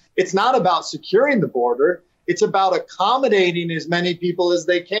something, it's not about securing the border. It's about accommodating as many people as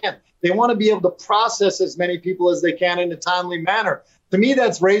they can. They want to be able to process as many people as they can in a timely manner. To me,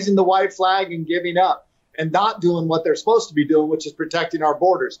 that's raising the white flag and giving up and not doing what they're supposed to be doing, which is protecting our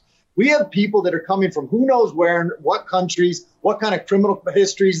borders. We have people that are coming from who knows where and what countries, what kind of criminal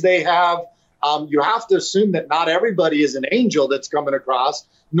histories they have. You have to assume that not everybody is an angel that's coming across,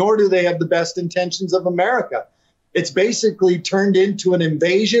 nor do they have the best intentions of America. It's basically turned into an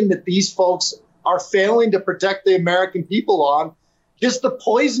invasion that these folks are failing to protect the American people on. Just the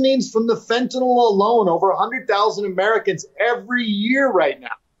poisonings from the fentanyl alone, over 100,000 Americans every year right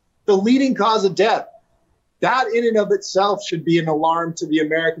now, the leading cause of death. That in and of itself should be an alarm to the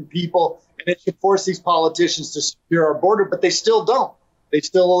American people, and it should force these politicians to secure our border, but they still don't. They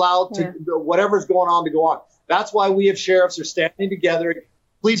still allow whatever's going on to go on. That's why we have sheriffs are standing together.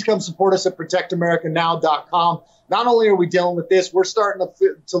 Please come support us at protectamericanow.com. Not only are we dealing with this, we're starting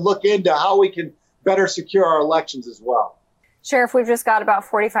to look into how we can better secure our elections as well. Sheriff, we've just got about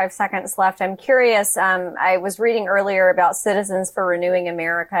 45 seconds left. I'm curious. I was reading earlier about Citizens for Renewing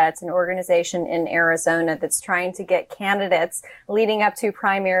America. It's an organization in Arizona that's trying to get candidates leading up to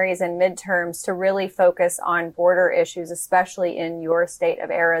primaries and midterms to really focus on border issues, especially in your state of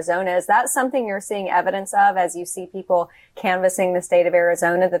Arizona. Is that something you're seeing evidence of as you see people canvassing the state of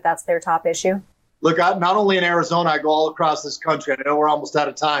Arizona, that that's their top issue? Look, not only in Arizona, I go all across this country. I know we're almost out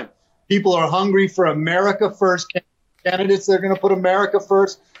of time. People are hungry for America first candidates that are going to put America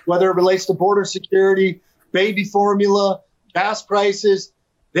first, whether it relates to border security, baby formula, gas prices.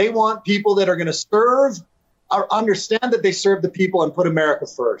 They want people that are going to serve or understand that they serve the people and put America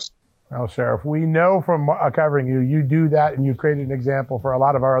first. Well, Sheriff, we know from covering you, you do that, and you created an example for a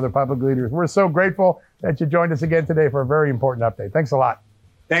lot of our other public leaders. We're so grateful that you joined us again today for a very important update. Thanks a lot.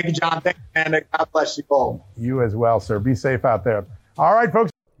 Thank you, John. Thank you, and God bless you all. You as well, sir. Be safe out there. All right,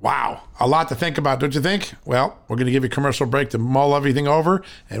 folks. Wow, a lot to think about, don't you think? Well, we're going to give you a commercial break to mull everything over.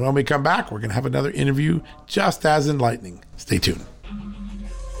 And when we come back, we're going to have another interview just as enlightening. Stay tuned.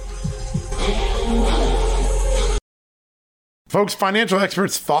 Folks, financial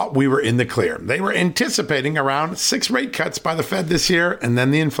experts thought we were in the clear. They were anticipating around 6 rate cuts by the Fed this year, and then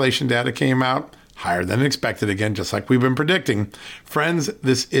the inflation data came out higher than expected again, just like we've been predicting. Friends,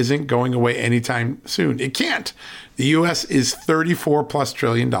 this isn't going away anytime soon. It can't. The U.S. is $34+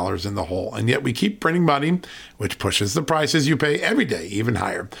 trillion in the hole, and yet we keep printing money, which pushes the prices you pay every day even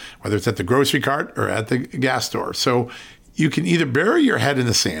higher, whether it's at the grocery cart or at the gas store. So you can either bury your head in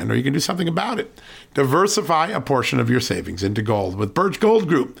the sand or you can do something about it. Diversify a portion of your savings into gold with Birch Gold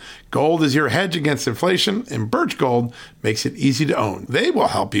Group. Gold is your hedge against inflation, and Birch Gold makes it easy to own. They will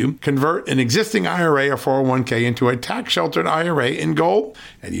help you convert an existing IRA or 401k into a tax-sheltered IRA in gold,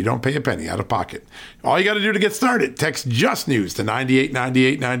 and you don't pay a penny out of pocket. All you got to do to get started, text Just News to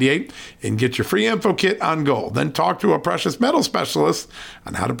 989898 and get your free info kit on gold. Then talk to a precious metal specialist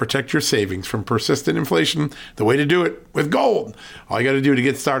on how to protect your savings from persistent inflation. The way to do it with gold. All you got to do to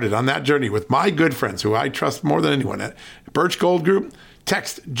get started on that journey with my good friends who I trust more than anyone at Birch Gold Group,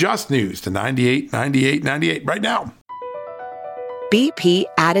 text Just News to 989898 right now. BP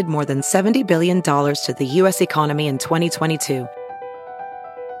added more than $70 billion to the U.S. economy in 2022.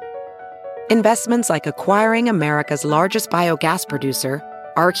 Investments like acquiring America's largest biogas producer,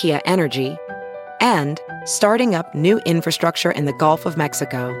 Archaea Energy, and starting up new infrastructure in the Gulf of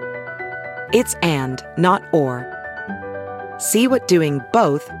Mexico. It's and, not or. See what doing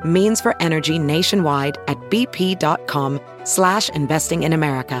both means for energy nationwide at bp.com/investing in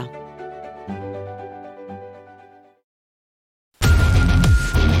America.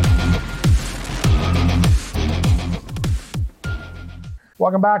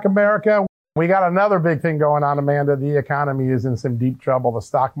 Welcome back, America. We got another big thing going on, Amanda. The economy is in some deep trouble. The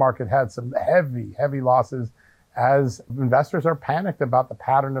stock market had some heavy losses as investors are panicked about the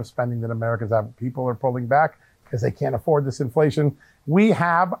pattern of spending that Americans have. People are pulling back because they can't afford this inflation. We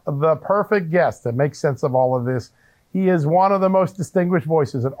have the perfect guest to make sense of all of this. He is one of the most distinguished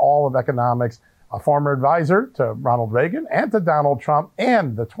voices in all of economics, a former advisor to Ronald Reagan and to Donald Trump,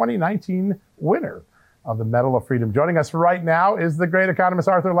 and the 2019 winner of the Medal of Freedom. Joining us right now is the great economist,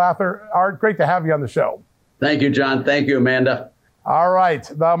 Arthur Laffer. Art, great to have you on the show. Thank you, John. Thank you, Amanda. All right.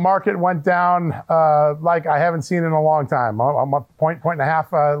 The market went down like I haven't seen in a long time. A point and a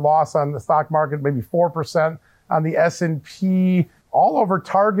half loss on the stock market, maybe 4% on the S&P, all over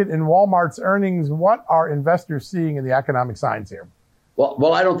Target and Walmart's earnings. What are investors seeing in the economic signs here?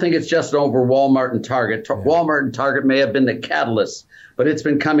 Well, I don't think it's just over Walmart and Target. Walmart and Target may have been the catalyst, but it's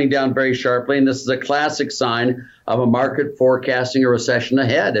been coming down very sharply. And this is a classic sign of a market forecasting a recession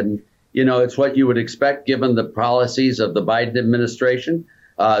ahead. And, you know, it's what you would expect given the policies of the Biden administration.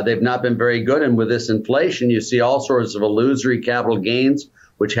 They've not been very good. And with this inflation, you see all sorts of illusory capital gains,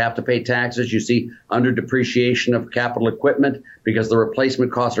 which have to pay taxes. You see under depreciation of capital equipment because the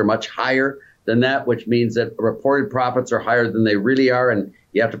replacement costs are much higher than that, which means that reported profits are higher than they really are, and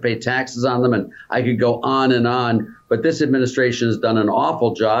you have to pay taxes on them. And I could go on, but this administration has done an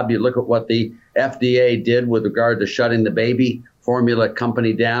awful job. You look at what the FDA did with regard to shutting the baby formula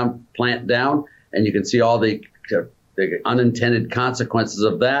plant down, and you can see all the unintended consequences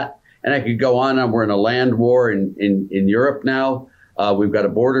of that. And I could go on. We're in a land war in Europe now. We've got a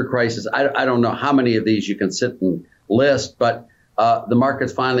border crisis. I don't know how many of these you can sit and list, but the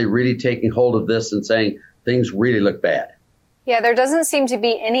market's finally really taking hold of this and saying things really look bad. Yeah, there doesn't seem to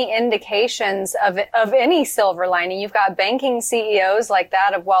be any indications of any silver lining. You've got banking CEOs like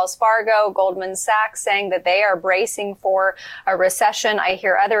that of Wells Fargo, Goldman Sachs saying that they are bracing for a recession. I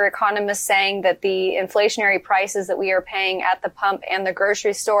hear other economists saying that the inflationary prices that we are paying at the pump and the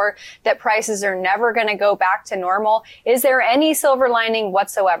grocery store, that prices are never going to go back to normal. Is there any silver lining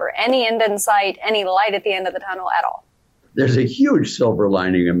whatsoever? Any end in sight, any light at the end of the tunnel at all? There's a huge silver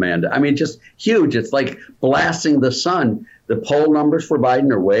lining, Amanda. I mean, just huge. It's like blasting the sun. The poll numbers for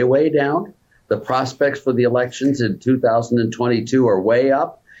Biden are way down. The prospects for the elections in 2022 are way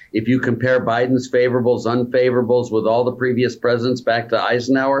up. If you compare Biden's favorables, unfavorables with all the previous presidents back to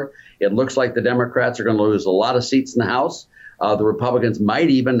Eisenhower, it looks like the Democrats are going to lose a lot of seats in the House. The Republicans might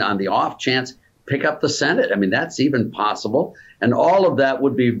even, on the off chance, pick up the Senate. I mean, that's even possible. And all of that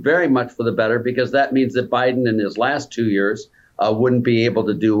would be very much for the better, because that means that Biden in his last 2 years wouldn't be able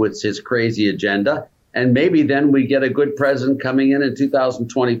to do his crazy agenda. And maybe then we get a good president coming in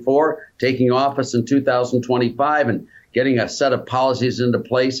 2024, taking office in 2025 and getting a set of policies into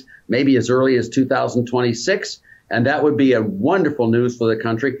place maybe as early as 2026. And that would be a wonderful news for the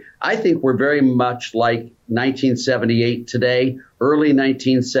country. I think we're very much like 1978 today, early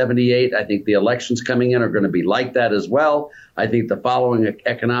 1978. I think the elections coming in are going to be like that as well. I think the following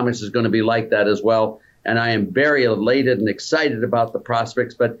economics is going to be like that as well. And I am very elated and excited about the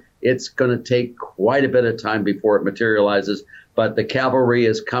prospects, but it's going to take quite a bit of time before it materializes. But the cavalry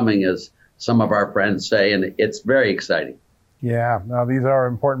is coming, as some of our friends say, and it's very exciting. Yeah, no, these are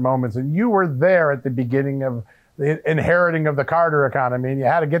important moments. And you were there at the beginning of the inheriting of the Carter economy, and you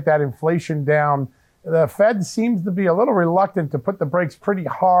had to get that inflation down. The Fed seems to be a little reluctant to put the brakes pretty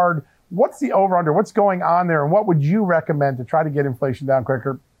hard. What's the over-under? What's going on there? And what would you recommend to try to get inflation down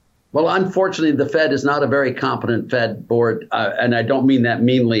quicker? Well, unfortunately, the Fed is not a very competent Fed board, and I don't mean that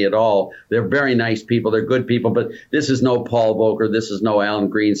meanly at all. They're very nice people. They're good people, but this is no Paul Volcker. This is no Alan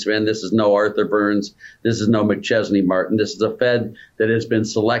Greenspan. This is no Arthur Burns. This is no McChesney Martin. This is a Fed that has been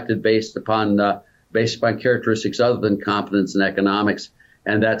selected based upon characteristics other than competence in economics,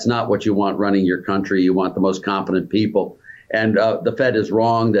 and that's not what you want running your country. You want the most competent people. And the Fed is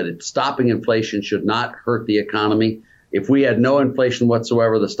wrong that stopping inflation should not hurt the economy. If we had no inflation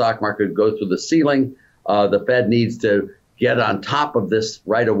whatsoever, the stock market would go through the ceiling. The Fed needs to get on top of this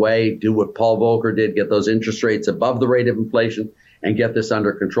right away, do what Paul Volcker did, get those interest rates above the rate of inflation and get this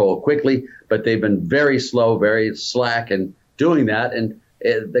under control quickly. But they've been very slow, very slack in doing that. And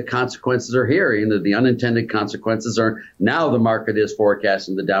the consequences are here. You know, the unintended consequences are now the market is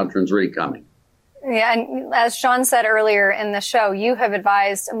forecasting the downturn's really coming. Yeah, and as Sean said earlier in the show, you have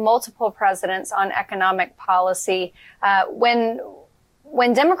advised multiple presidents on economic policy. When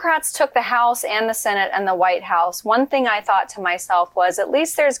when Democrats took the House and the Senate and the White House, one thing I thought to myself was, at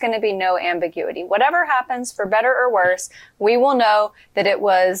least there's going to be no ambiguity. Whatever happens, for better or worse, we will know that it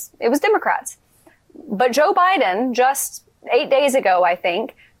was Democrats. But Joe Biden, just 8 days ago, I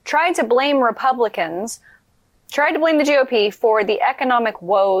think, tried to blame the GOP for the economic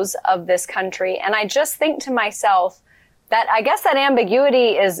woes of this country. And I just think to myself that I guess that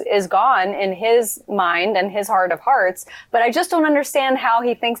ambiguity is gone in his mind and his heart of hearts. But I just don't understand how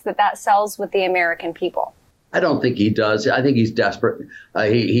he thinks that sells with the American people. I don't think he does. I think he's desperate.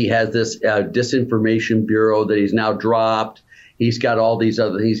 He has this disinformation bureau that he's now dropped. He's got all these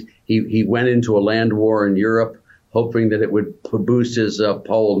other things. He went into a land war in Europe, hoping that it would boost his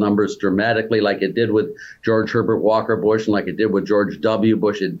poll numbers dramatically, like it did with George Herbert Walker Bush and like it did with George W.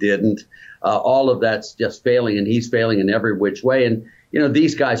 Bush. It didn't. All of that's just failing, and he's failing in every which way. And,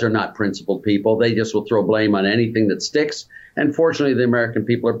 these guys are not principled people. They just will throw blame on anything that sticks. And fortunately, the American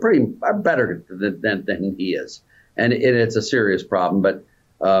people are better than he is. And it's a serious problem. But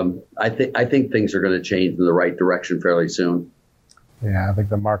I think things are going to change in the right direction fairly soon. Yeah, I think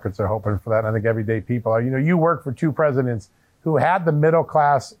the markets are hoping for that. And I think everyday people are. You work for two presidents who had the middle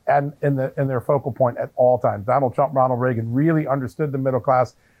class and in their focal point at all times. Donald Trump, Ronald Reagan really understood the middle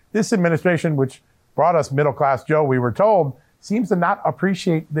class. This administration, which brought us middle class Joe, we were told, seems to not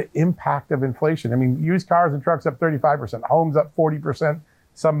appreciate the impact of inflation. I mean, used cars and trucks up 35%, homes up 40%,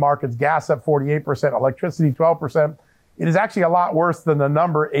 some markets, gas up 48%, electricity 12%. It is actually a lot worse than the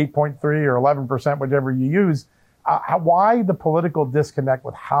number 8.3 or 11%, whichever you use. Why the political disconnect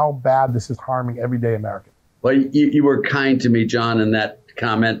with how bad this is harming everyday Americans? Well, you were kind to me, John, in that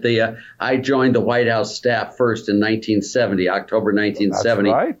comment. I joined the White House staff first in 1970, October 1970.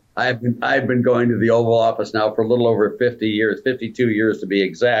 That's right. I've been going to the Oval Office now for a little over 50 years, 52 years to be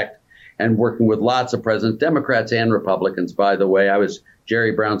exact, and working with lots of presidents, Democrats and Republicans, by the way. I was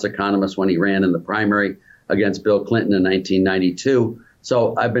Jerry Brown's economist when he ran in the primary against Bill Clinton in 1992.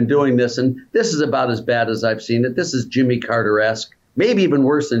 So I've been doing this, and this is about as bad as I've seen it. This is Jimmy Carter-esque, maybe even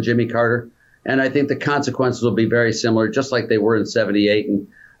worse than Jimmy Carter. And I think the consequences will be very similar, just like they were in 78. And,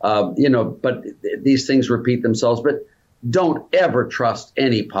 but these things repeat themselves. But don't ever trust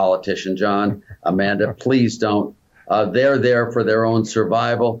any politician, John, Amanda. Please don't. They're there for their own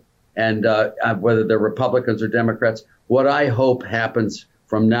survival. And whether they're Republicans or Democrats, what I hope happens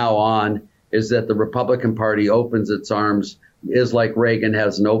from now on is that the Republican Party opens its arms, is like Reagan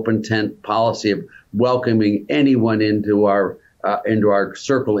has an open tent policy of welcoming anyone into our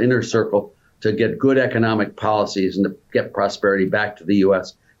circle, inner circle, to get good economic policies and to get prosperity back to the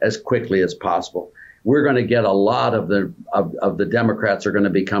U.S. as quickly as possible. We're going to get a lot of the Democrats are going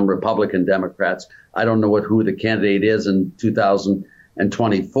to become Republican Democrats. I don't know who the candidate is in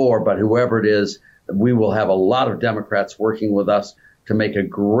 2024, but whoever it is, we will have a lot of Democrats working with us to make a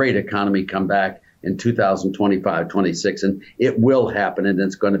great economy come back in 2025, 26, and it will happen, and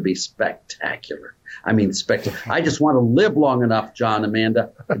it's going to be spectacular. I mean, spectacular. I just want to live long enough, John,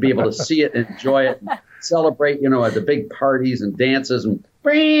 Amanda, to be able to see it, enjoy it, and celebrate, at the big parties and dances and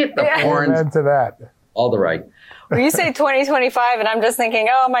the horns. Amen to that. All the right. Well, you say 2025, and I'm just thinking,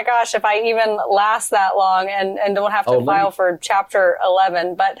 oh my gosh, if I even last that long and don't have to file for Chapter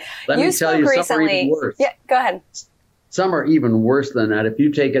 11. But you spoke recently. Some are even worse. Yeah, go ahead. Some are even worse than that. If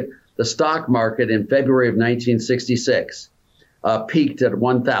you take it, the stock market in February of 1966 peaked at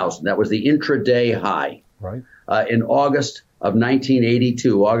 1,000. That was the intraday high. Right. In August of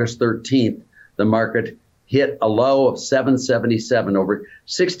 1982, August 13th, the market hit a low of 777. Over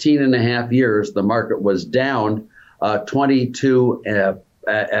 16 and a half years, the market was down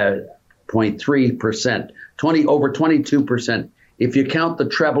 22.3%, over 22%. If you count the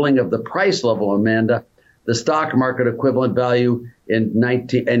trebling of the price level, Amanda, the stock market equivalent value in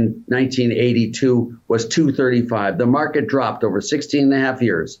 1982 was 235. The market dropped over 16 and a half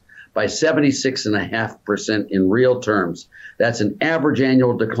years by 76.5% in real terms. That's an average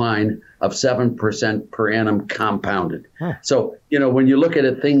annual decline of 7% per annum compounded. So, when you look at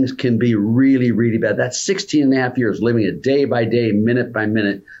it, things can be really, really bad. That's 16 and a half years living it day by day, minute by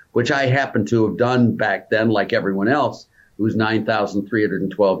minute, which I happen to have done back then, like everyone else, who's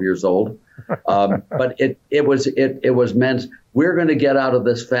 9,312 years old. But it was meant we're going to get out of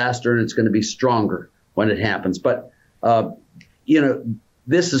this faster, and it's going to be stronger when it happens. But,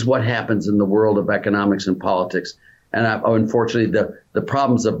 this is what happens in the world of economics and politics. And unfortunately, the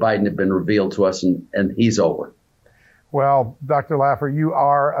problems of Biden have been revealed to us, and he's over. Well, Dr. Laffer, you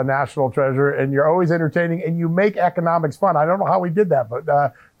are a national treasure, and you're always entertaining, and you make economics fun. I don't know how we did that, but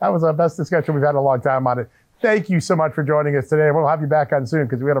that was the best discussion we've had in a long time on it. Thank you so much for joining us today. We'll have you back on soon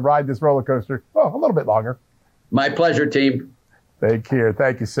because we're going to ride this roller coaster a little bit longer. My pleasure, team. Take care.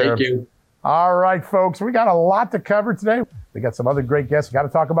 Thank you, sir. Thank you. All right, folks, we got a lot to cover today. We got some other great guests. We got to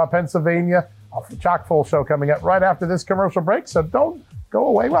talk about Pennsylvania. A chock full show coming up right after this commercial break. So don't go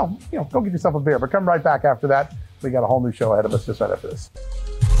away. Well, go get yourself a beer, but come right back after that. We got a whole new show ahead of us just right after this.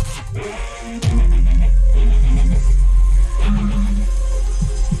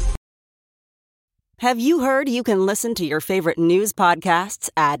 Have you heard you can listen to your favorite news podcasts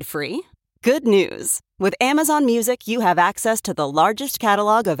ad-free? Good news. With Amazon Music, you have access to the largest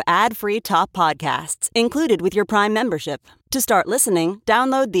catalog of ad-free top podcasts included with your Prime membership. To start listening,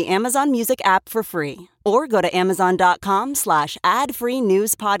 download the Amazon Music app for free or go to amazon.com/ad-free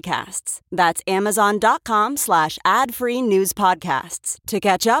news podcasts. That's amazon.com/ad-free news podcasts to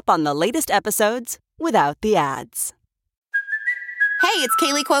catch up on the latest episodes without the ads. Hey, it's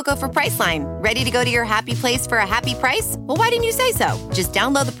Kaylee Cuoco for Priceline. Ready to go to your happy place for a happy price? Well, why didn't you say so? Just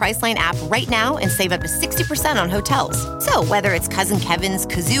download the Priceline app right now and save up to 60% on hotels. So whether it's Cousin Kevin's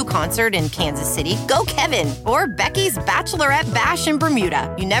Kazoo Concert in Kansas City, go Kevin, or Becky's Bachelorette Bash in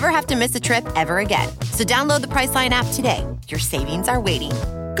Bermuda, you never have to miss a trip ever again. So download the Priceline app today. Your savings are waiting.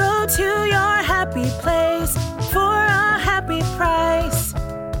 Go to your happy place for a happy price.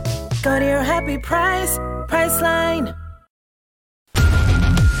 Go to your happy price, Priceline.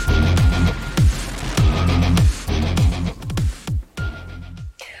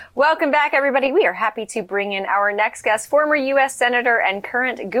 Welcome back, everybody. We are happy to bring in our next guest, former U.S. Senator and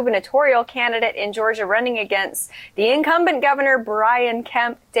current gubernatorial candidate in Georgia running against the incumbent governor, Brian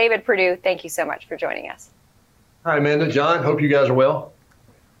Kemp. David Perdue, thank you so much for joining us. Hi, Amanda. John, hope you guys are well.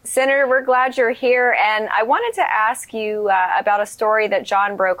 Senator, we're glad you're here, and I wanted to ask you about a story that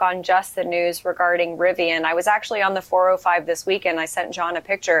John broke on Just the News regarding Rivian. I was actually on the 405 this weekend. I sent John a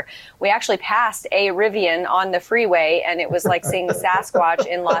picture. We actually passed a Rivian on the freeway, and it was like seeing Sasquatch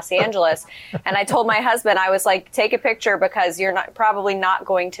in Los Angeles. And I told my husband, I was like, take a picture because you're probably not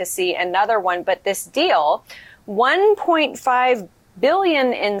going to see another one. But this deal, 1.5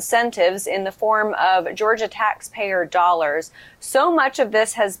 billion incentives in the form of Georgia taxpayer dollars. So much of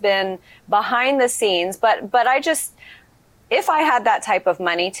this has been behind the scenes, but if I had that type of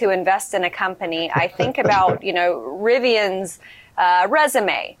money to invest in a company, I think about, Rivian's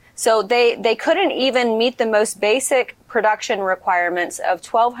resume. So they couldn't even meet the most basic production requirements of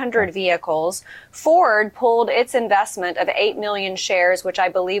 1,200 vehicles. Ford pulled its investment of 8 million shares, which I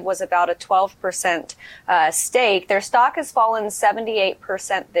believe was about a 12% stake. Their stock has fallen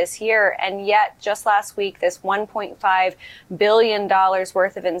 78% this year, and yet just last week, this $1.5 billion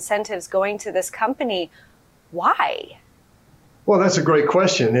worth of incentives going to this company. Why? Well, that's a great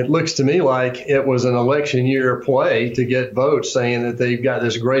question. It looks to me like it was an election year play to get votes saying that they've got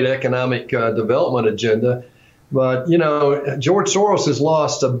this great economic development agenda. But, George Soros has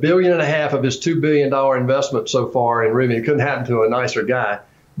lost $1.5 billion of his $2 billion investment so far in Rivian. It couldn't happen to a nicer guy.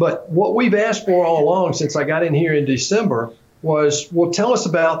 But what we've asked for all along since I got in here in December was, well, tell us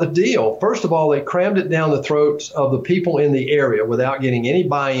about the deal. First of all, they crammed it down the throats of the people in the area without getting any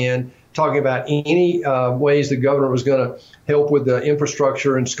buy-in, talking about any ways the governor was going to help with the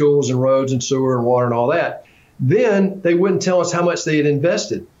infrastructure and schools and roads and sewer and water and all that. Then they wouldn't tell us how much they had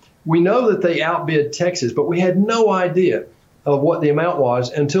invested. We know that they outbid Texas, but we had no idea of what the amount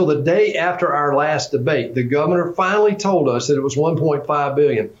was until the day after our last debate. The governor finally told us that it was $1.5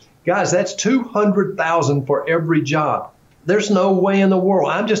 billion. Guys, that's $200,000 for every job. There's no way in the world.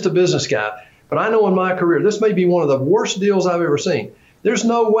 I'm just a business guy, but I know in my career, this may be one of the worst deals I've ever seen. There's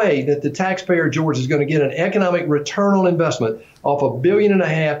no way that the taxpayer of Georgia is going to get an economic return on investment off $1.5 billion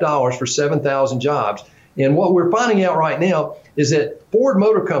for 7,000 jobs. And what we're finding out right now is that Ford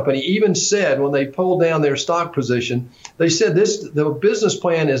Motor Company even said when they pulled down their stock position, they said the business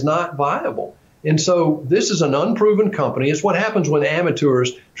plan is not viable. And so this is an unproven company. It's what happens when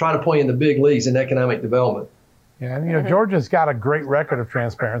amateurs try to play in the big leagues in economic development. Yeah, and Georgia's got a great record of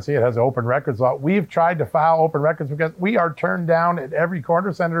transparency. It has open records law. We've tried to file open records because we are turned down at every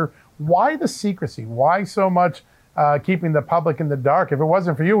corner. Senator, why the secrecy? Why so much keeping the public in the dark? If it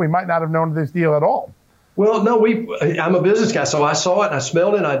wasn't for you, we might not have known this deal at all. Well, no, I'm a business guy, so I saw it and I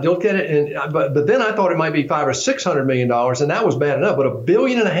smelled it and I looked at it, but then I thought it might be $500 or $600 million, and that was bad enough. But $1.5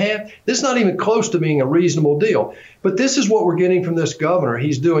 billion, this is not even close to being a reasonable deal. But this is what we're getting from this governor.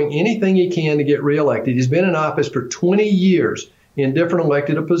 He's doing anything he can to get reelected. He's been in office for 20 years in different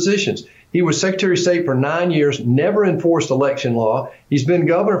elected positions. He was Secretary of State for 9 years, never enforced election law. He's been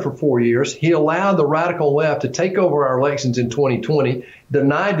governor for 4 years. He allowed the radical left to take over our elections in 2020,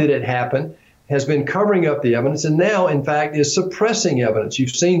 denied that it happened, has been covering up the evidence, and now, in fact, is suppressing evidence. You've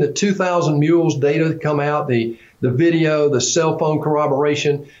seen the 2,000 mules data come out, the the video, the cell phone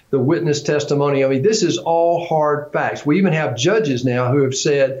corroboration, the witness testimony. I mean, this is all hard facts. We even have judges now who have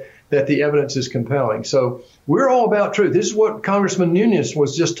said that the evidence is compelling. So we're all about truth. This is what Congressman Nunes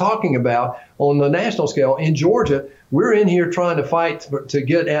was just talking about on the national scale. In Georgia, we're in here trying to fight to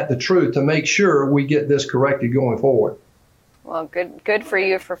get at the truth, to make sure we get this corrected going forward. Well, good for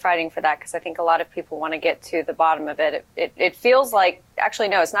you for fighting for that, because I think a lot of people want to get to the bottom of it. It feels like, actually,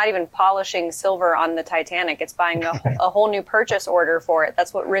 no, it's not even polishing silver on the Titanic. It's buying a whole new purchase order for it.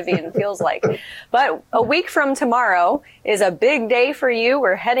 That's what Rivian feels like. But a week from tomorrow is a big day for you.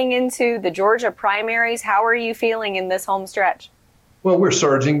 We're heading into the Georgia primaries. How are you feeling in this home stretch? Well, we're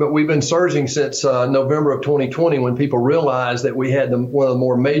surging, but we've been surging since November of 2020, when people realized that we had one of the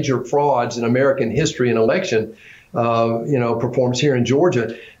more major frauds in American history in election performance here in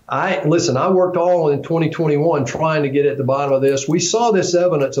Georgia. I worked all in 2021 trying to get at the bottom of this. We saw this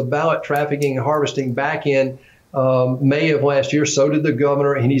evidence of ballot trafficking and harvesting back in May of last year. So did the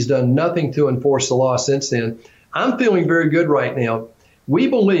governor, and he's done nothing to enforce the law since then. I'm feeling very good right now. We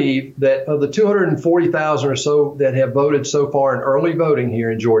believe that of the 240,000 or so that have voted so far in early voting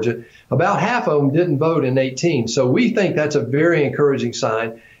here in Georgia, about half of them didn't vote in 2018. So we think that's a very encouraging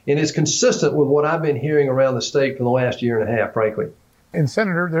sign, and it's consistent with what I've been hearing around the state for the last year and a half, frankly. And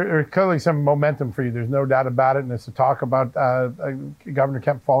Senator, there's clearly some momentum for you. There's no doubt about it. And it's a talk about Governor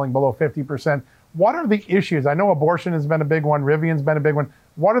Kemp falling below 50%. What are the issues? I know abortion has been a big one. Rivian's been a big one.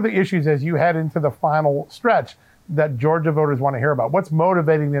 What are the issues as you head into the final stretch that Georgia voters want to hear about? What's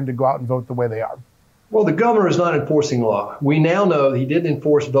motivating them to go out and vote the way they are? Well, the governor is not enforcing law. We now know he didn't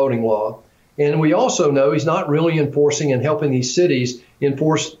enforce voting law. And we also know he's not really enforcing and helping these cities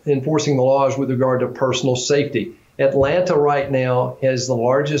enforcing the laws with regard to personal safety. Atlanta right now has the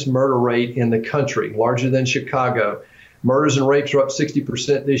largest murder rate in the country, larger than Chicago. Murders and rapes are up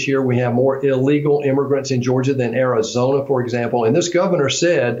 60% this year. We have more illegal immigrants in Georgia than Arizona, for example. And this governor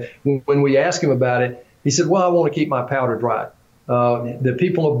said, when we asked him about it, he said, well, I want to keep my powder dry. The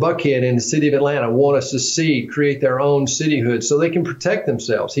people of Buckhead in the city of Atlanta want us to create their own cityhood so they can protect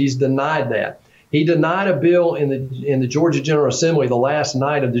themselves. He's denied that. He denied a bill in the Georgia General Assembly the last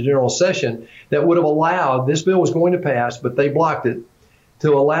night of the general session that would have allowed, this bill was going to pass, but they blocked it,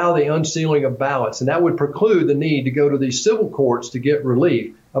 to allow the unsealing of ballots. And that would preclude the need to go to these civil courts to get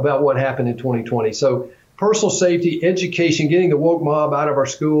relief about what happened in 2020. So personal safety, education, getting the woke mob out of our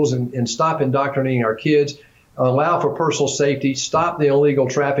schools and stop indoctrinating our kids, allow for personal safety, stop the illegal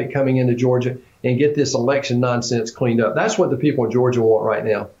traffic coming into Georgia, and get this election nonsense cleaned up. That's what the people in Georgia want right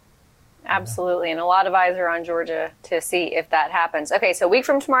now. Absolutely. And a lot of eyes are on Georgia to see if that happens. Okay, so a week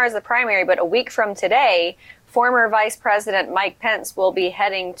from tomorrow is the primary, but a week from today, former Vice President Mike Pence will be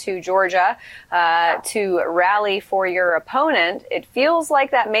heading to Georgia to rally for your opponent. It feels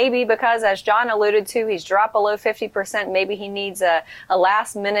like that maybe because, as John alluded to, he's dropped below 50%. Maybe he needs a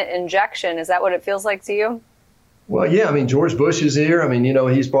last-minute injection. Is that what it feels like to you? Well, yeah, I mean, George Bush is here. I mean,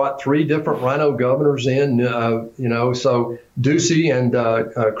 he's brought 3 different rhino governors in, so Ducey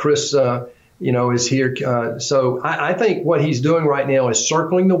and Chris, is here. So I think what he's doing right now is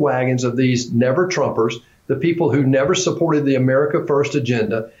circling the wagons of these never-Trumpers, the people who never supported the America First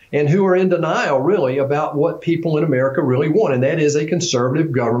agenda and who are in denial, really, about what people in America really want. And that is a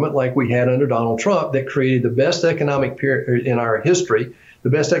conservative government like we had under Donald Trump that created the best economic period in our history, the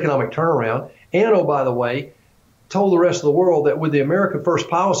best economic turnaround. And, oh, by the way, told the rest of the world that with the America First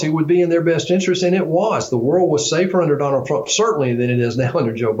policy would be in their best interest, and it was. The world was safer under Donald Trump, certainly, than it is now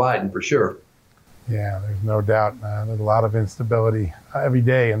under Joe Biden, for sure. Yeah, there's no doubt. There's a lot of instability every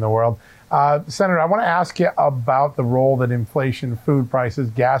day in the world. Senator, I want to ask you about the role that inflation, food prices,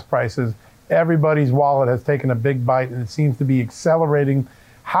 gas prices, everybody's wallet has taken a big bite, and it seems to be accelerating.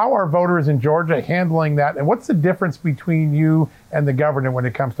 How are voters in Georgia handling that, and what's the difference between you and the governor when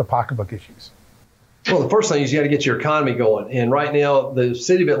it comes to pocketbook issues? Well, the first thing is you got to get your economy going. And right now, the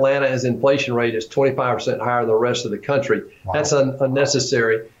city of Atlanta's inflation rate is 25% higher than the rest of the country. Wow. That's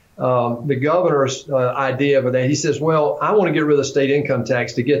unnecessary. The governor's idea of that, he says, well, I want to get rid of the state income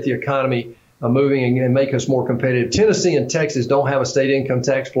tax to get the economy moving and make us more competitive. Tennessee and Texas don't have a state income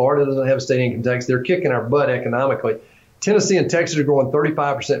tax. Florida doesn't have a state income tax. They're kicking our butt economically. Tennessee and Texas are growing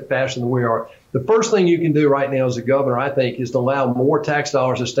 35% faster than we are. The first thing you can do right now as a governor, I think, is to allow more tax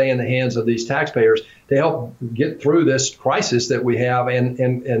dollars to stay in the hands of these taxpayers to help get through this crisis that we have and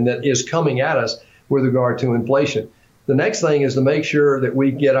that is coming at us with regard to inflation. The next thing is to make sure that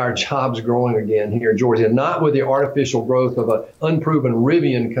we get our jobs growing again here in Georgia, not with the artificial growth of an unproven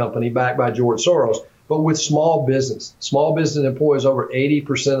Rivian company backed by George Soros, but with small business. Small business employs over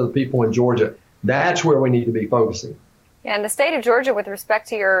 80% of the people in Georgia. That's where we need to be focusing. Yeah, and the state of Georgia, with respect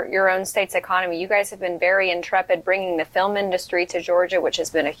to your own state's economy, you guys have been very intrepid bringing the film industry to Georgia, which has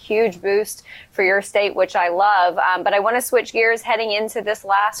been a huge boost for your state, which I love. But I want to switch gears heading into this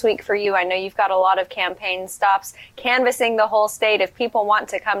last week for you. I know you've got a lot of campaign stops canvassing the whole state. If people want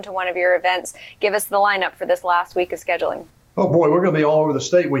to come to one of your events, give us the lineup for this last week of scheduling. Oh, boy, we're going to be all over the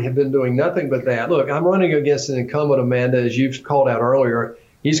state. We have been doing nothing but that. Look, I'm running against an incumbent, Amanda, as you've called out earlier.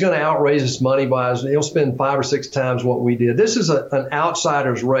 He's going to outraise his money he'll spend 5 or 6 times what we did. This is an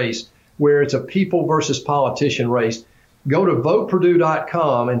outsider's race where it's a people versus politician race. Go to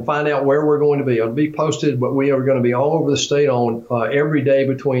votepurdue.com and find out where we're going to be. It'll be posted, but we are going to be all over the state on every day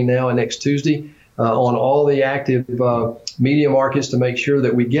between now and next Tuesday on all the active media markets to make sure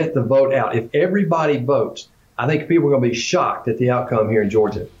that we get the vote out. If everybody votes, I think people are going to be shocked at the outcome here in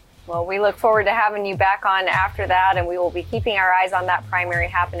Georgia. Well, we look forward to having you back on after that, and we will be keeping our eyes on that primary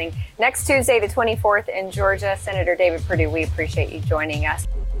happening next Tuesday, the 24th in Georgia. Senator David Perdue, we appreciate you joining us.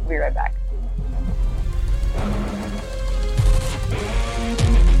 We'll be right back.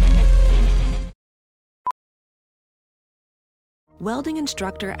 Welding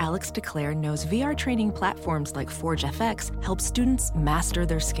instructor Alex DeClaire knows VR training platforms like Forge FX help students master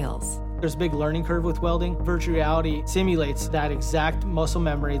their skills. There's a big learning curve with welding. Virtual reality simulates that exact muscle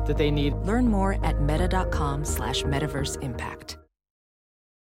memory that they need. Learn more at meta.com/metaverseimpact.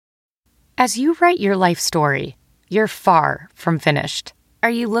 As you write your life story, you're far from finished. Are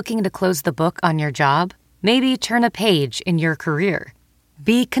you looking to close the book on your job? Maybe turn a page in your career?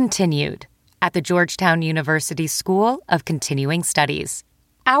 Be continued at the Georgetown University School of Continuing Studies.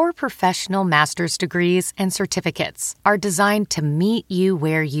 Our professional master's degrees and certificates are designed to meet you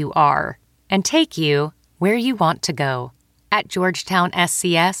where you are and take you where you want to go. At Georgetown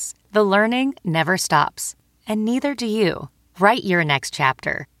SCS, the learning never stops, and neither do you. Write your next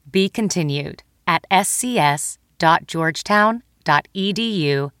chapter. Be continued at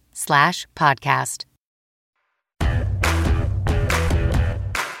scs.georgetown.edu/podcast.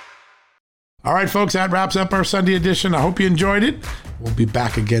 All right, folks, that wraps up our Sunday edition. I hope you enjoyed it. We'll be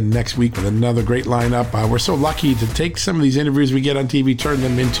back again next week with another great lineup. We're so lucky to take some of these interviews we get on TV, turn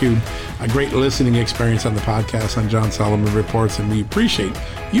them into a great listening experience on the podcast on John Solomon Reports, and we appreciate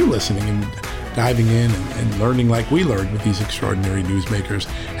you listening and diving in and learning like we learned with these extraordinary newsmakers.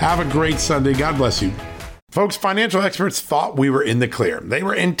 Have a great Sunday. God bless you. Folks, financial experts thought we were in the clear. They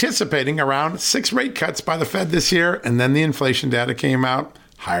were anticipating around 6 rate cuts by the Fed this year, and then the inflation data came out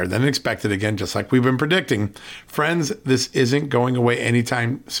higher than expected again, just like we've been predicting. Friends, this isn't going away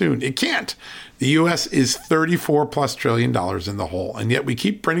anytime soon. It can't. The U.S. is $34+ trillion in the hole, and yet we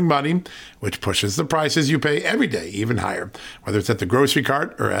keep printing money, which pushes the prices you pay every day even higher, whether it's at the grocery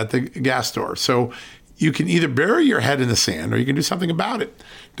cart or at the gas store. So you can either bury your head in the sand or you can do something about it.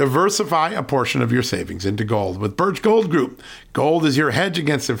 Diversify a portion of your savings into gold with Birch Gold Group. Gold is your hedge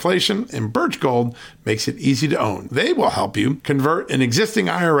against inflation, and Birch Gold makes it easy to own. They will help you convert an existing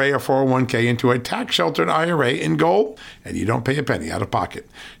IRA or 401k into a tax-sheltered IRA in gold, and you don't pay a penny out of pocket.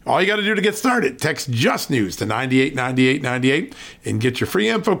 All you got to do to get started, text Just News to 989898 and get your free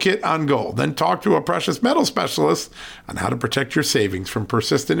info kit on gold. Then talk to a precious metal specialist on how to protect your savings from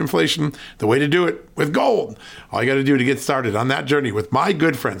persistent inflation. The way to do it with gold. All you got to do to get started on that journey with my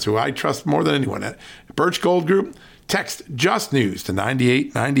good friends who I trust more than anyone at Birch Gold Group, text Just News to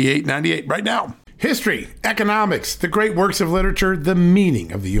 989898 right now. History, economics, the great works of literature, the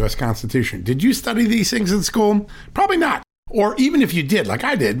meaning of the U.S. Constitution. Did you study these things in school? Probably not. Or even if you did, like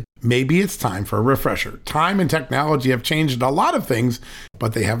I did, maybe it's time for a refresher. Time and technology have changed a lot of things,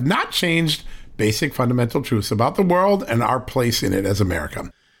 but they have not changed basic fundamental truths about the world and our place in it as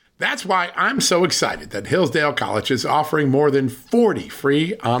America. That's why I'm so excited that Hillsdale College is offering more than 40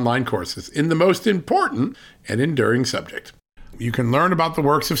 free online courses in the most important and enduring subject. You can learn about the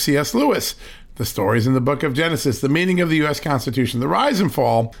works of C.S. Lewis, the stories in the book of Genesis, the meaning of the U.S. Constitution, the rise and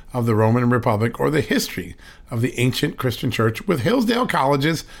fall of the Roman Republic, or the history of the ancient Christian church with Hillsdale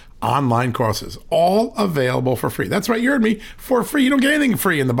College's online courses, all available for free. That's right, you heard me, for free. You don't get anything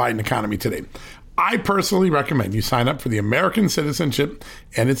free in the Biden economy today. I personally recommend you sign up for the American Citizenship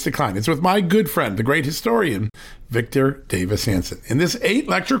and Its Decline. It's with my good friend, the great historian, Victor Davis Hanson. In this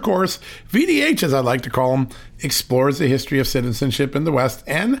 8-lecture course, VDH, as I like to call him, explores the history of citizenship in the West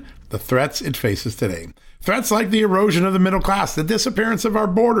and the threats it faces today. Threats like the erosion of the middle class, the disappearance of our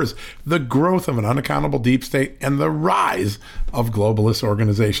borders, the growth of an unaccountable deep state, and the rise of globalist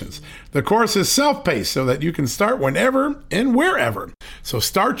organizations. The course is self-paced so that you can start whenever and wherever. So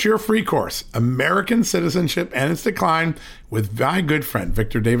start your free course, American Citizenship and Its Decline, with my good friend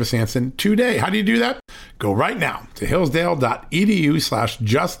Victor Davis Hanson today. How do you do that? Go right now to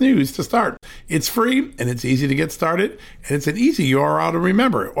hillsdale.edu/justnews to start. It's free and it's easy to get started, and it's an easy URL to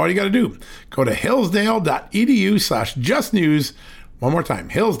remember. All you got to do, go to hillsdale.edu/justnews. One more time,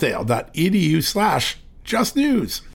 hillsdale.edu/justnews.